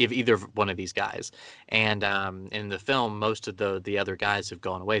 So if either one of these guys, and in the film, most of the other guys have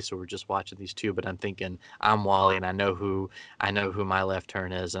gone away, so we're just watching these two. But I'm thinking I'm Wally, and I know who My Left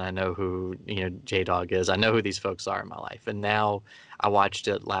Turn is, and I know who J Dog is. I know who these folks are in my life. And now I watched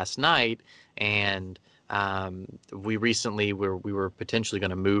it last night, and we recently we were potentially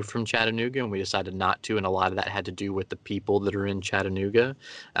going to move from Chattanooga, and we decided not to. And a lot of that had to do with the people that are in Chattanooga,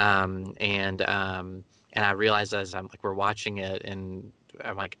 and I realized as we're watching it, and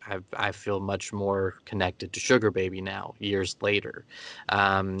I'm like, I feel much more connected to Sugar Baby now, years later.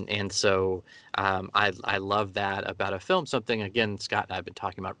 And so I love that about a film. Something, again, Scott and I have been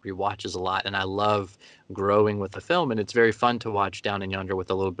talking about rewatches a lot, and I love growing with the film. And it's very fun to watch Down and Yonder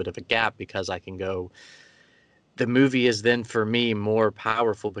with a little bit of a gap, because I can go, the movie is then for me more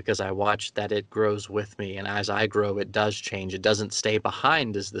powerful because I watch that it grows with me. And as I grow, it does change. It doesn't stay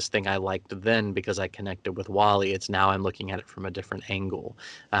behind as this thing I liked then because I connected with Wally. It's now I'm looking at it from a different angle.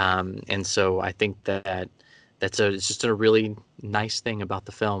 And so I think that it's just a really nice thing about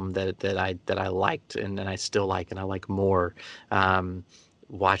the film that I liked, and I still like, and I like more.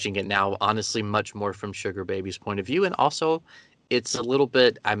 Watching it now, honestly, much more from Sugar Baby's point of view. And also it's a little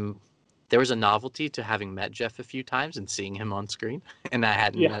bit, there was a novelty to having met Jeff a few times and seeing him on screen, and I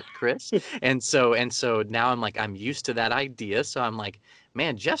hadn't Yeah. met Chris. And so now I'm used to that idea. So I'm like,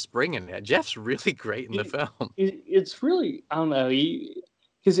 man, Jeff's bringing it. Jeff's really great in the film. It's really, I don't know,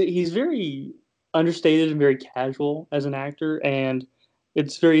 because he's very understated and very casual as an actor, and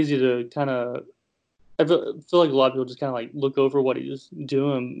it's very easy to kind of. I feel like a lot of people just kind of like look over what he's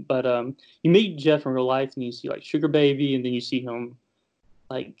doing, but you meet Jeff in real life and you see like Sugar Baby, and then you see him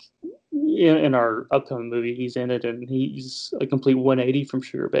like in our upcoming movie, he's in it, and he's a complete 180 from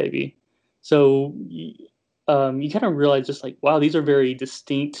Sugar Baby. So you kind of realize just like, wow, these are very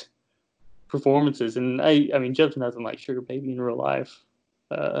distinct performances, and I mean, Jeff's nothing like Sugar Baby in real life.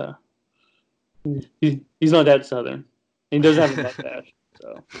 Uh, he's not that southern, and he doesn't have a mustache.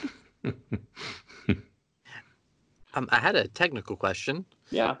 So I had a technical question.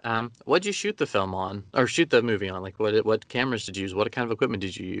 yeah, What'd you shoot the film on, or shoot the movie on? Like, what cameras did you use? What kind of equipment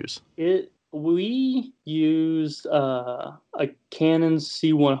did you use? we used a Canon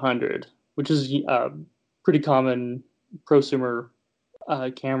C100, which is pretty common prosumer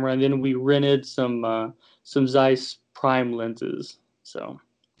camera, and then we rented some Zeiss prime lenses. So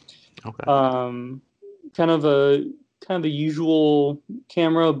Okay. kind of a usual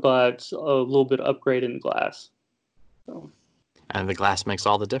camera, but a little bit upgraded in glass. So And the glass makes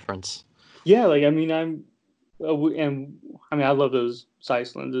all the difference. yeah, like I mean, and I mean I love those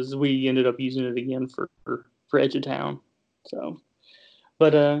Zeiss lenses. We ended up using it again for Edge of Town. So,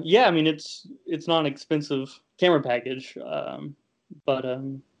 but yeah, I mean it's not an expensive camera package, but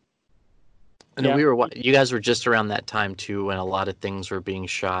And yeah, you guys were just around that time too, when a lot of things were being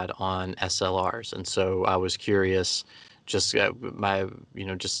shot on SLRs, and so I was curious. Just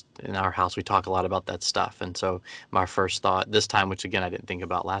just in our house, we talk a lot about that stuff, and so my first thought this time, which again I didn't think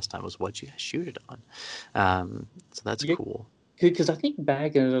about last time, was what you guys shoot it on. So that's yeah, cool. because I think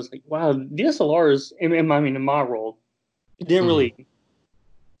back and I was like, wow, DSLRs. I mean, in my world, it didn't really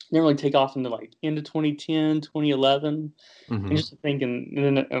take off into like into 2010, 2011. And just thinking,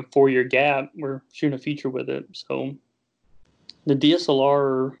 in a 4 year gap, we're shooting a feature with it. So the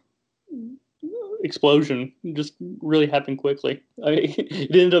DSLR explosion just really happened quickly. It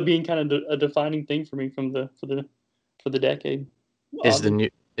ended up being kind of a defining thing for me for the decade. Is the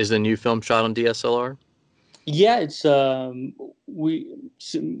new film shot on DSLR? Yeah, it's we're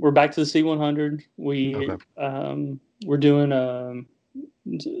back to the C100. Okay. We're doing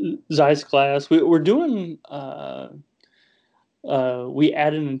Zeiss glass. We're doing we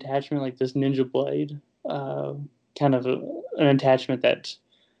added an attachment like this Ninja Blade, kind of an attachment that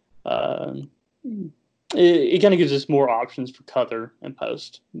uh, it kind of gives us more options for color and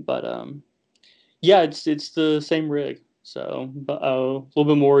post. But yeah, it's the same rig, so but a little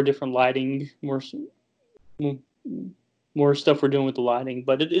bit more different lighting, more stuff we're doing with the lighting,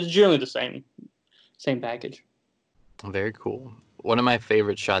 but it's generally the same package. Very cool. One of my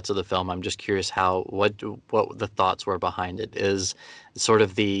favorite shots of the film, I'm just curious what the thoughts were behind it, is sort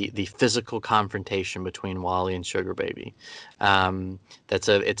of the physical confrontation between Wally and Sugar Baby. The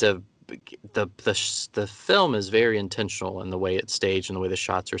film is very intentional in the way it's staged and the way the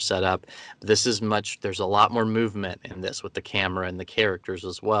shots are set up. There's a lot more movement in this with the camera and the characters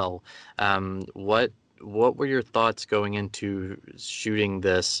as well. What were your thoughts going into shooting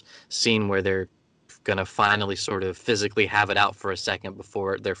this scene where they're going to finally sort of physically have it out for a second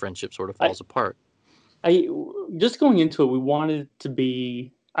before their friendship sort of falls apart? I just going into it, we wanted it to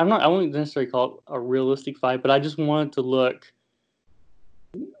be. I wouldn't necessarily call it a realistic fight, but I just wanted to look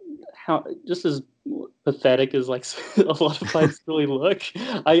just as pathetic as like a lot of fights really look.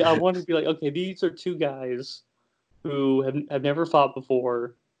 I wanted to be like, okay, these are two guys who have never fought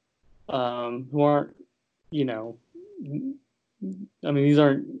before, who aren't, you know, I mean, these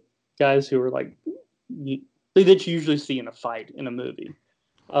aren't guys who are like that you usually see in a fight in a movie.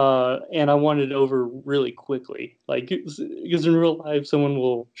 And I wanted it over really quickly, like because in real life, someone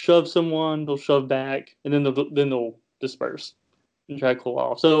will shove someone, they'll shove back, and then they'll disperse. try to cool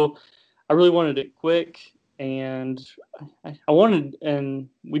off. So I really wanted it quick, and I wanted, and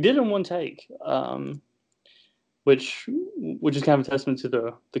we did it in one take, which is kind of a testament to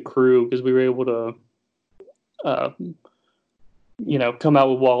the crew, because we were able to, come out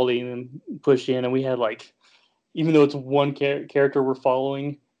with Wally and then push in, and we had like, even though it's one character we're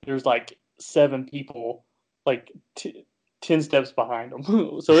following, there's like 7 people, like 10 steps behind him.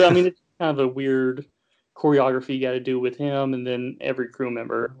 So I mean, it's kind of a weird choreography you got to do with him, and then every crew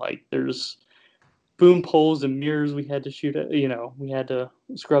member. Like, there's boom poles and mirrors we had to shoot at. We had to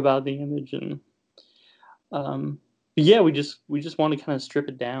scrub out the image, and but yeah, we just want to kind of strip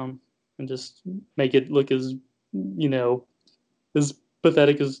it down and just make it look as as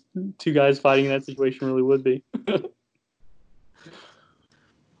pathetic as 2 guys fighting in that situation really would be.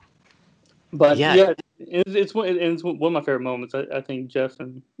 But yeah, it's one of my favorite moments. I think Jeff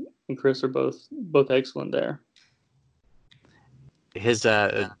and Chris are both excellent there. His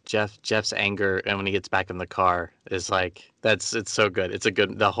Jeff's anger, and when he gets back in the car, is like, it's so good.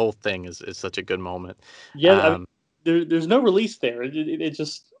 The whole thing is such a good moment. Yeah, I mean, there's no release there. It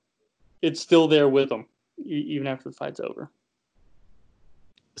just, it's still there with them even after the fight's over.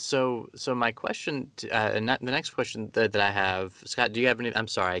 So my question, and the next question that I have, Scott, do you have any? I'm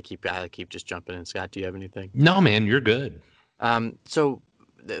sorry, I keep just jumping in. Scott, do you have anything? No, man, you're good. So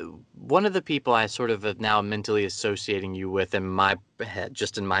one of the people I sort of now mentally associating you with in my head,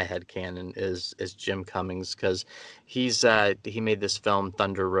 just in my head canon, is Jim Cummings, because he made this film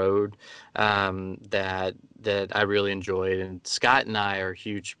Thunder Road that I really enjoyed, and Scott and I are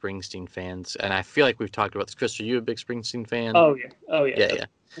huge Springsteen fans, and I feel like we've talked about this. Chris, are you a big Springsteen fan? Oh yeah. Yeah.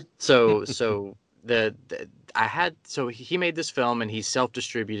 So he made this film, and he's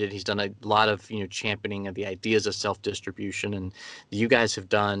self-distributed. He's done a lot of championing of the ideas of self-distribution, and you guys have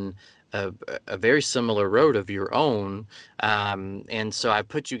done a very similar road of your own. And so I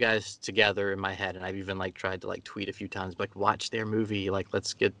put you guys together in my head, and I've even tried to tweet a few times, watch their movie,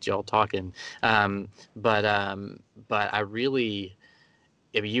 let's get y'all talking. But I really,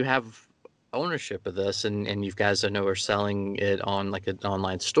 if you have ownership of this, and you guys, I know, are selling it on an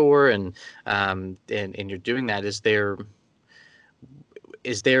online store, and you're doing that, is there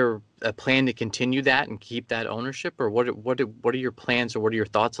a plan to continue that and keep that ownership, or what are your plans, or what are your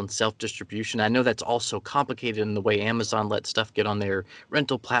thoughts on self-distribution? I know that's also complicated in the way Amazon lets stuff get on their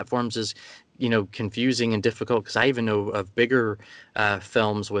rental platforms is confusing and difficult, because I even know of bigger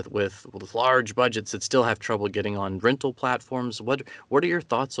films with large budgets that still have trouble getting on rental platforms. What are your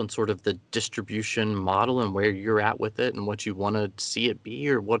thoughts on sort of the distribution model, and where you're at with it, and what you want to see it be,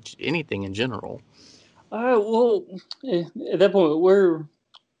 or anything in general? Well, at this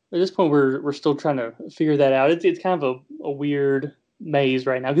point we're still trying to figure that out. It's kind of a weird maze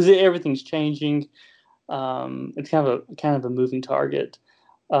right now, because everything's changing. It's kind of a moving target.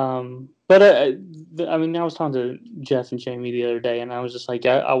 But I mean, I was talking to Jeff and Jamie the other day, and I was just like,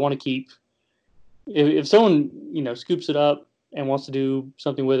 I want to keep. If someone scoops it up and wants to do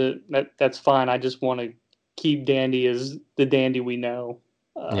something with it, that's fine. I just want to keep Dandy as the Dandy we know.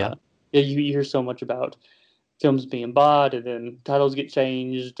 Yeah. You hear so much about films being bought, and then titles get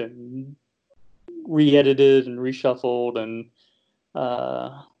changed and re-edited and reshuffled, and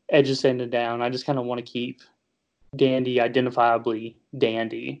edges sanded down. I just kind of want to keep Dandy identifiably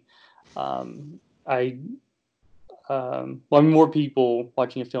Dandy. Well, I mean, more people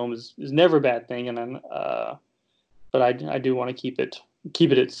watching a film is never a bad thing, and then, but I do want to keep it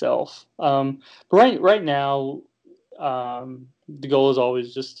itself. But right now, the goal is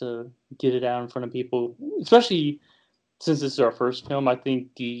always just to get it out in front of people, especially since this is our first film. I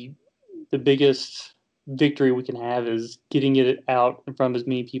think the biggest victory we can have is getting it out in front of as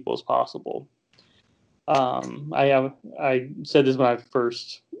many people as possible. I said this when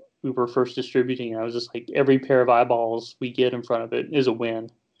we were first distributing. I was just like, every pair of eyeballs we get in front of it is a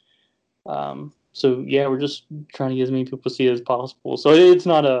win. So yeah, we're just trying to get as many people to see it as possible. So it's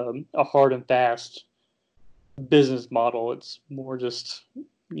not a hard and fast business model. It's more just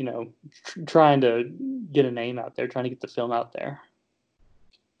trying to get a name out there, trying to get the film out there.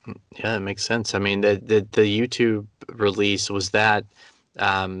 Yeah, it makes sense. I mean, the YouTube release, was that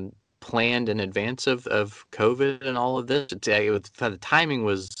planned in advance of COVID and all of this? The timing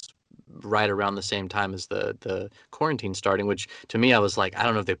was right around the same time as the quarantine starting, which to me, I was like, I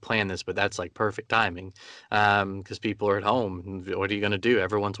don't know if they planned this, but that's perfect timing, because people are at home. What are you going to do?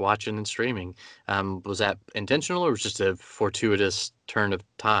 Everyone's watching and streaming. Was that intentional, or was it just a fortuitous turn of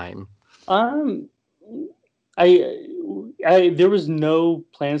time? There was no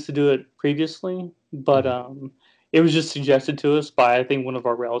plans to do it previously, but it was just suggested to us by, I think, one of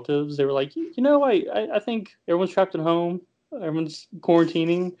our relatives. They were like, I think everyone's trapped at home. everyone's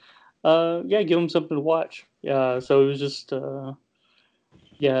quarantining. Yeah, give them something to watch. So it was just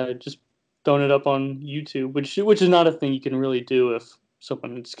just throwing it up on YouTube, which is not a thing you can really do if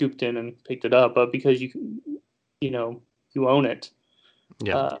someone had scooped in and picked it up, but because you know you own it,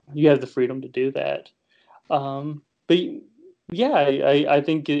 Yeah. you have the freedom to do that. But yeah, I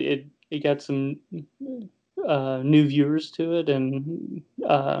think it got some new viewers to it, and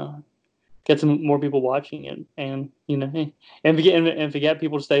get some more people watching it, and and if you get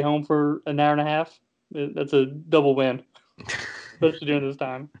people to stay home for an hour and a half, that's a double win, especially during this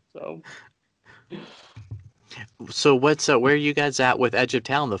time. So what's where are you guys at with Edge of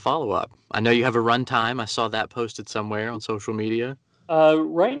Town, the follow-up? I know you have a runtime. I saw that posted somewhere on social media.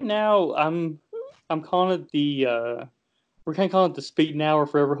 Right now, I'm calling it the we're kind of calling it the speed now or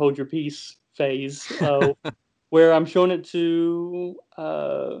forever hold your peace phase, where I'm showing it to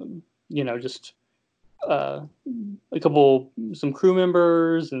just some crew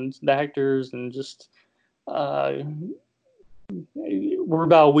members and the actors, and just uh, we're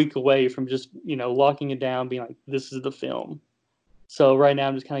about a week away from just locking it down, being like, this is the film. So right now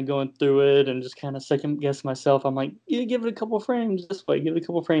I'm just kind of going through it and just kind of second guess myself. I'm like, yeah, give it a couple frames this way, give it a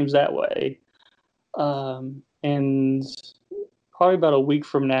couple frames that way, and probably about a week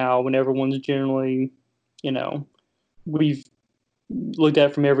from now, when everyone's generally, we've looked at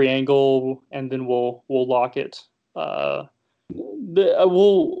it from every angle, and then we'll lock it. We'll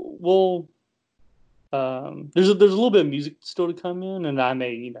there's a little bit of music still to come in, and I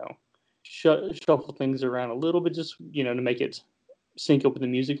may shuffle things around a little bit, just to make it sync up with the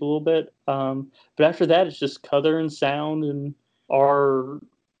music a little bit. But after that, it's just color and sound, and we're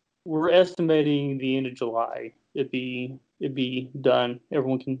estimating the end of July. It'd be done.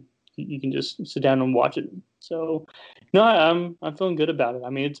 You can just sit down and watch it. So no, I'm feeling good about it. I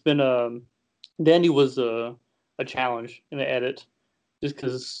mean, it's been Dandy was a challenge in the edit, just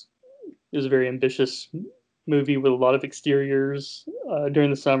because it was a very ambitious movie with a lot of exteriors during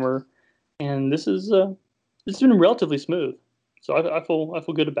the summer, and this is it's been relatively smooth. So I feel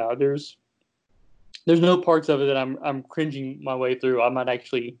good about it. There's no parts of it that I'm cringing my way through. I might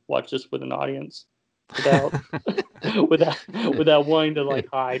actually watch this with an audience without without wanting to like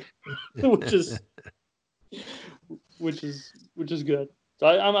hide, which is which is good. So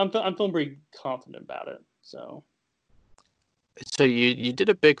I'm feeling pretty confident about it. So So you did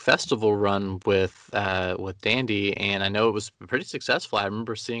a big festival run with Dandy, and I know it was pretty successful. I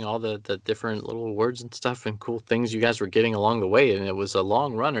remember seeing all the different little awards and stuff and cool things you guys were getting along the way, and it was a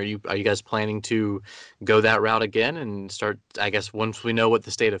long run. Are you guys planning to go that route again and start? I guess once we know what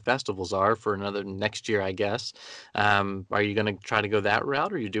the state of festivals are for another next year, I guess. Are you going to try to go that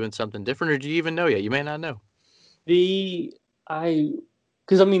route, or are you doing something different, or do you even know yet? You may not know. the I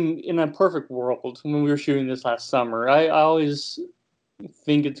because I mean, in a perfect world, when we were shooting this last summer, I always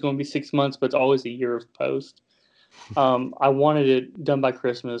think it's going to be 6 months, but it's always a year of post. I wanted it done by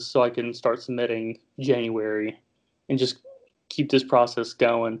Christmas so I can start submitting January and just keep this process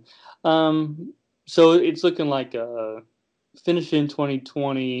going. So it's looking like finish in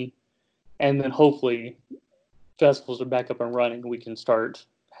 2020, and then hopefully festivals are back up and running. We can start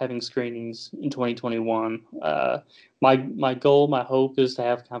having screenings in 2021. My goal, my hope is to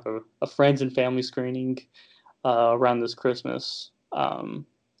have kind of a friends and family screening around this Christmas.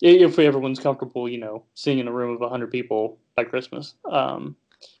 If everyone's comfortable, seeing in a room of 100 people by Christmas, uh,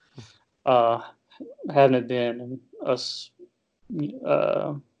 having it then, and us,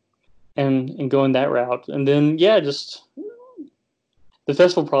 uh, and going that route, and then just the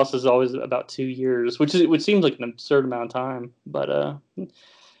festival process is always about 2 years, which seems like an absurd amount of time, but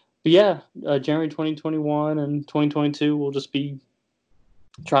yeah, January 2021 and 2022 will just be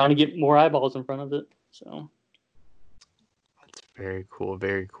trying to get more eyeballs in front of it. So. Very cool.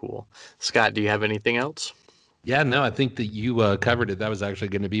 Very cool. Scott, do you have anything else? Yeah, no, I think that you covered it. That was actually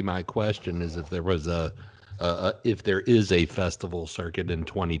going to be my question: is if there was if there is a festival circuit in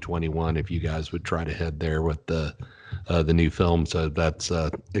 2021, if you guys would try to head there with the new film. So that's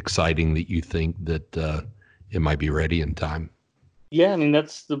exciting that you think that it might be ready in time. Yeah, I mean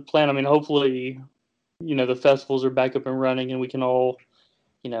that's the plan. I mean, hopefully, the festivals are back up and running, and we can all,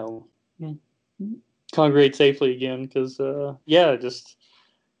 you know, congregate safely again. Because just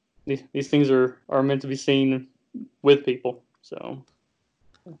these things are meant to be seen with people. So.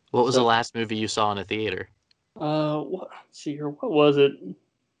 What was the last movie you saw in a theater? Let's see here. What was it?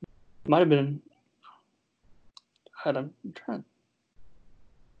 Might have been. I'm trying.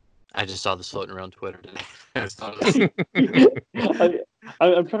 I just saw this floating around Twitter today. I'm trying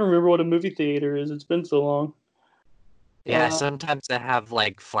to remember what a movie theater is. It's been so long. Yeah, sometimes I have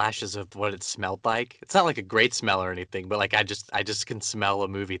like flashes of what it smelled like. It's not like a great smell or anything, but like I just can smell a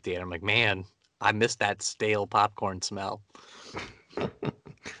movie theater. I'm like, man, I miss that stale popcorn smell. I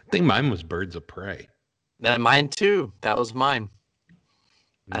think mine was Birds of Prey. Mine too. That was mine.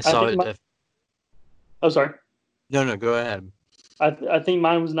 I I saw think it. oh, sorry. No, go ahead. I think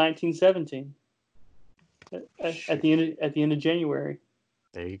mine was 1917 at the end of January.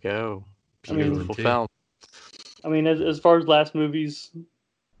 There you go. I mean, Beautiful film. as far as last movies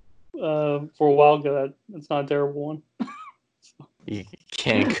for a while ago, that's not a terrible one. You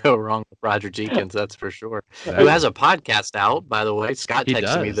can't go wrong with Roger Deakins, that's for sure. I Who mean, has a podcast out, by the way. Scott He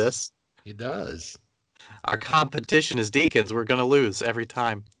texted me does. this. He does. Our competition is Deakins. We're gonna lose every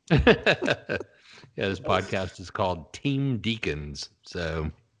time. Yeah, this podcast is called Team Deacons,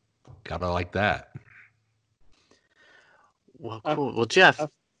 so gotta like that. Well, I, cool. Well, Jeff, I,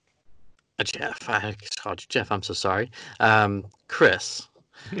 I called you Jeff. I'm so sorry. Chris,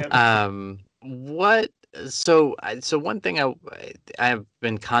 yeah. what? So one thing I've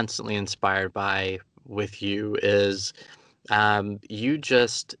been constantly inspired by with you is you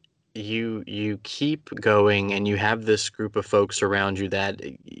just you keep going and you have this group of folks around you that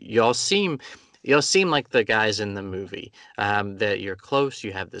y'all seem like the guys in the movie, that you're close,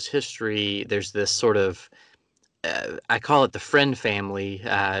 you have this history, there's this sort of I call it the friend family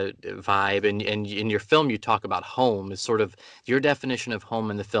vibe, and in your film you talk about home is sort of your definition of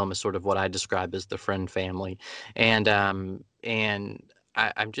home in the film is sort of what I describe as the friend family, and I'm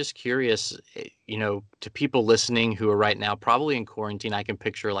just curious, to people listening who are right now probably in quarantine. I can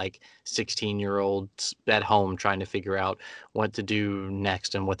picture like 16-year-olds at home trying to figure out what to do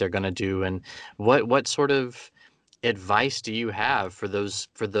next and what they're going to do, and what sort of advice do you have for the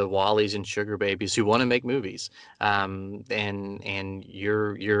Wallies and Sugar Babies who want to make movies, and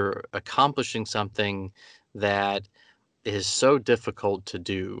you're accomplishing something that is so difficult to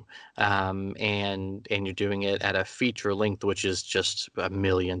do, and you're doing it at a feature length which is just a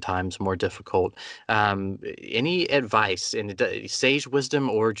million times more difficult. Any advice and sage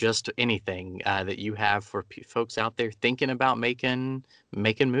wisdom or just anything that you have for folks out there thinking about making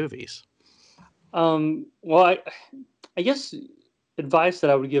movies? Well, I guess advice that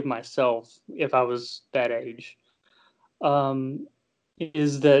I would give myself if I was that age um,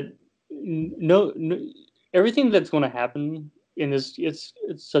 is that no, everything that's going to happen in this, it's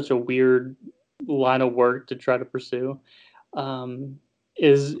such a weird line of work to try to pursue. Um,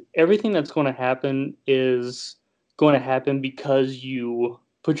 is everything that's going to happen because you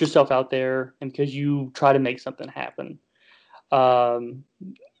put yourself out there and because you try to make something happen. Um,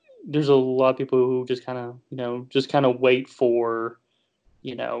 there's a lot of people who just kind of wait for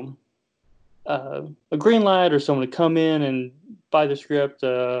you know a green light or someone to come in and buy the script.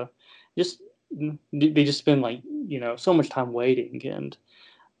 Just they just spend like so much time waiting, and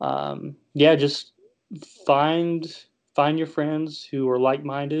yeah, just find find your friends who are like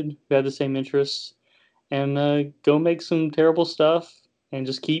minded, who have the same interests, and go make some terrible stuff, and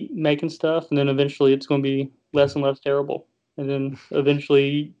just keep making stuff, and then eventually it's going to be less and less terrible, and then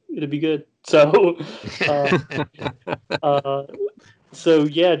eventually it'll be good. So, uh, uh, so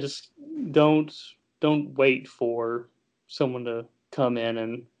yeah, just don't don't wait for someone to come in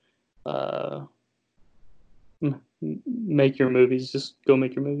and uh, make your movies. Just go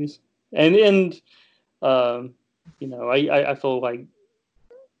make your movies, and I feel like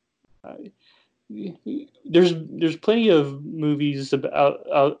uh, there's plenty of movies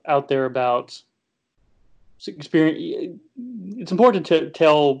out there about experience. It's important to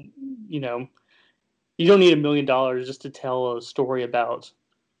tell, you know, you don't need $1 million just to tell a story about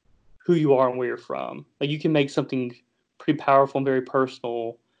who you are and where you're from. Like you can make something pretty powerful and very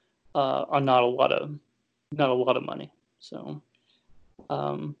personal on not a lot of money. So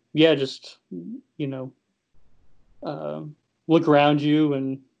yeah, just you know, uh, look around you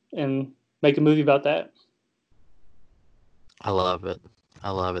and make a movie about that. I love it. I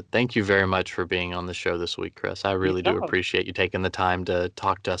love it. Thank you very much for being on the show this week, Chris. I really do Yeah. appreciate you taking the time to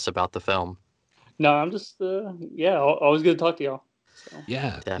talk to us about the film. No, I'm just yeah, always good to talk to y'all. So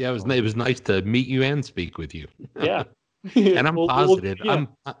Yeah, it was Definitely. nice to meet you and speak with you. yeah. And I'm Well, positive. yeah.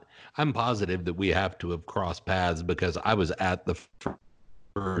 I'm positive that we have to have crossed paths because I was at the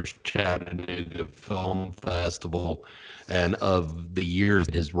first Chattanooga Film Festival, and of the years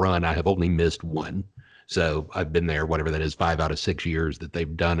it has run, I have only missed one. So I've been there, whatever that is, 5 out of 6 years that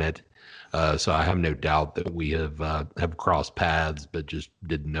they've done it. So I have no doubt that we have crossed paths, but just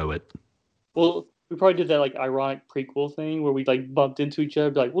didn't know it. Well, we probably did that like ironic prequel thing where we like bumped into each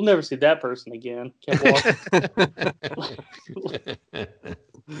other, like we'll never see that person again. Kept walking.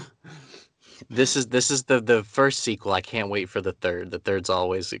 This is the first sequel. I can't wait for the third. The third's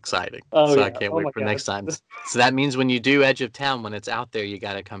always exciting. Oh So I yeah. can't Oh wait my for God. next time. So that means when you do Edge of Town, when it's out there, you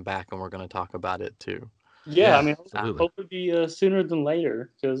got to come back and we're going to talk about it too. Yeah, I Yeah, mean, absolutely. hope it'd be sooner than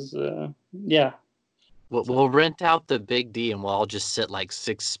later, because yeah. We'll rent out the big D and we'll all just sit like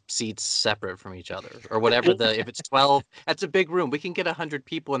 6 seats separate from each other or whatever. If it's 12, that's a big room. We can get 100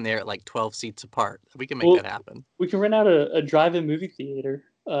 people in there at like 12 seats apart. We can make Well, that happen. we can rent out a drive-in movie theater.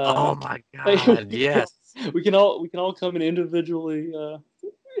 Oh my We God, can yes. we can all come in individually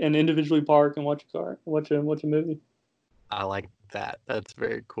park and watch a movie. I like that. That's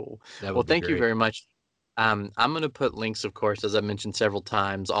very cool. That Well, would be thank you great. very much. I'm going to put links, of course, as I mentioned several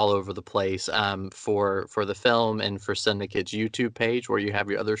times, all over the place for the film and for Syndicate's YouTube page where you have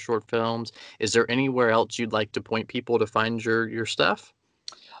your other short films. Is there anywhere else you'd like to point people to find your stuff?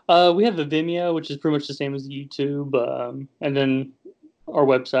 We have a Vimeo, which is pretty much the same as YouTube, and then our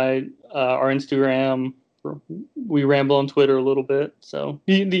website, our Instagram. We ramble on Twitter a little bit, so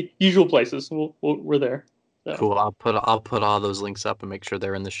the usual places. We're there. So. Cool. I'll put all those links up and make sure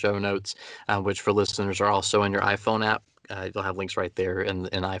they're in the show notes, which for listeners are also in your iPhone app. You'll have links right there in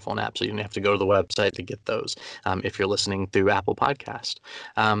iPhone app, so you don't have to go to the website to get those if you're listening through Apple Podcast.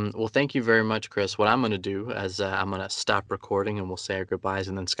 Well, thank you very much, Chris. What I'm going to do is I'm going to stop recording and we'll say our goodbyes,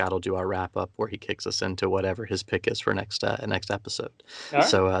 and then Scott will do our wrap up where he kicks us into whatever his pick is for next episode. All right.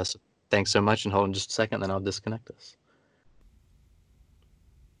 So thanks so much, and hold on just a second, then I'll disconnect us.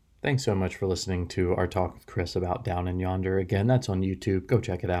 Thanks so much for listening to our talk with Chris about Down and Yonder. Again, that's on YouTube. Go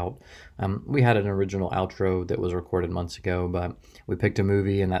check it out. We had an original outro that was recorded months ago, but we picked a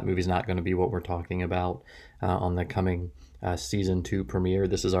movie, and that movie's not going to be what we're talking about on the coming season 2 premiere.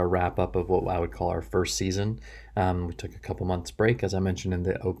 This is our wrap up of what I would call our first season. We took a couple months break, as I mentioned in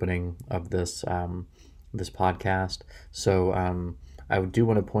the opening of this podcast. So I do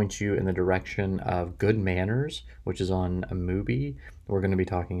want to point you in the direction of Good Manners, which is on a movie. We're going to be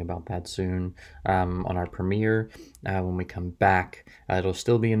talking about that soon on our premiere. When we come back, it'll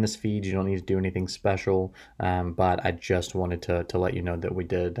still be in this feed. You don't need to do anything special, but I just wanted to let you know that we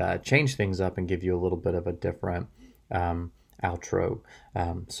did change things up and give you a little bit of a different outro.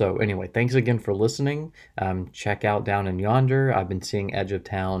 So anyway, thanks again for listening. Check out Down and Yonder. I've been seeing Edge of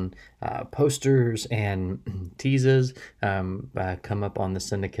Town posters and teases come up on the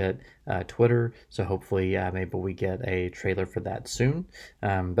Syndicate Twitter. So hopefully maybe we get a trailer for that soon.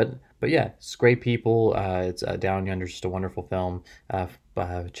 But yeah, it's great people. It's Down and Yonder is just a wonderful film.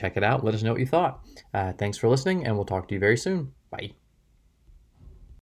 Check it out. Let us know what you thought. Thanks for listening, and we'll talk to you very soon. Bye.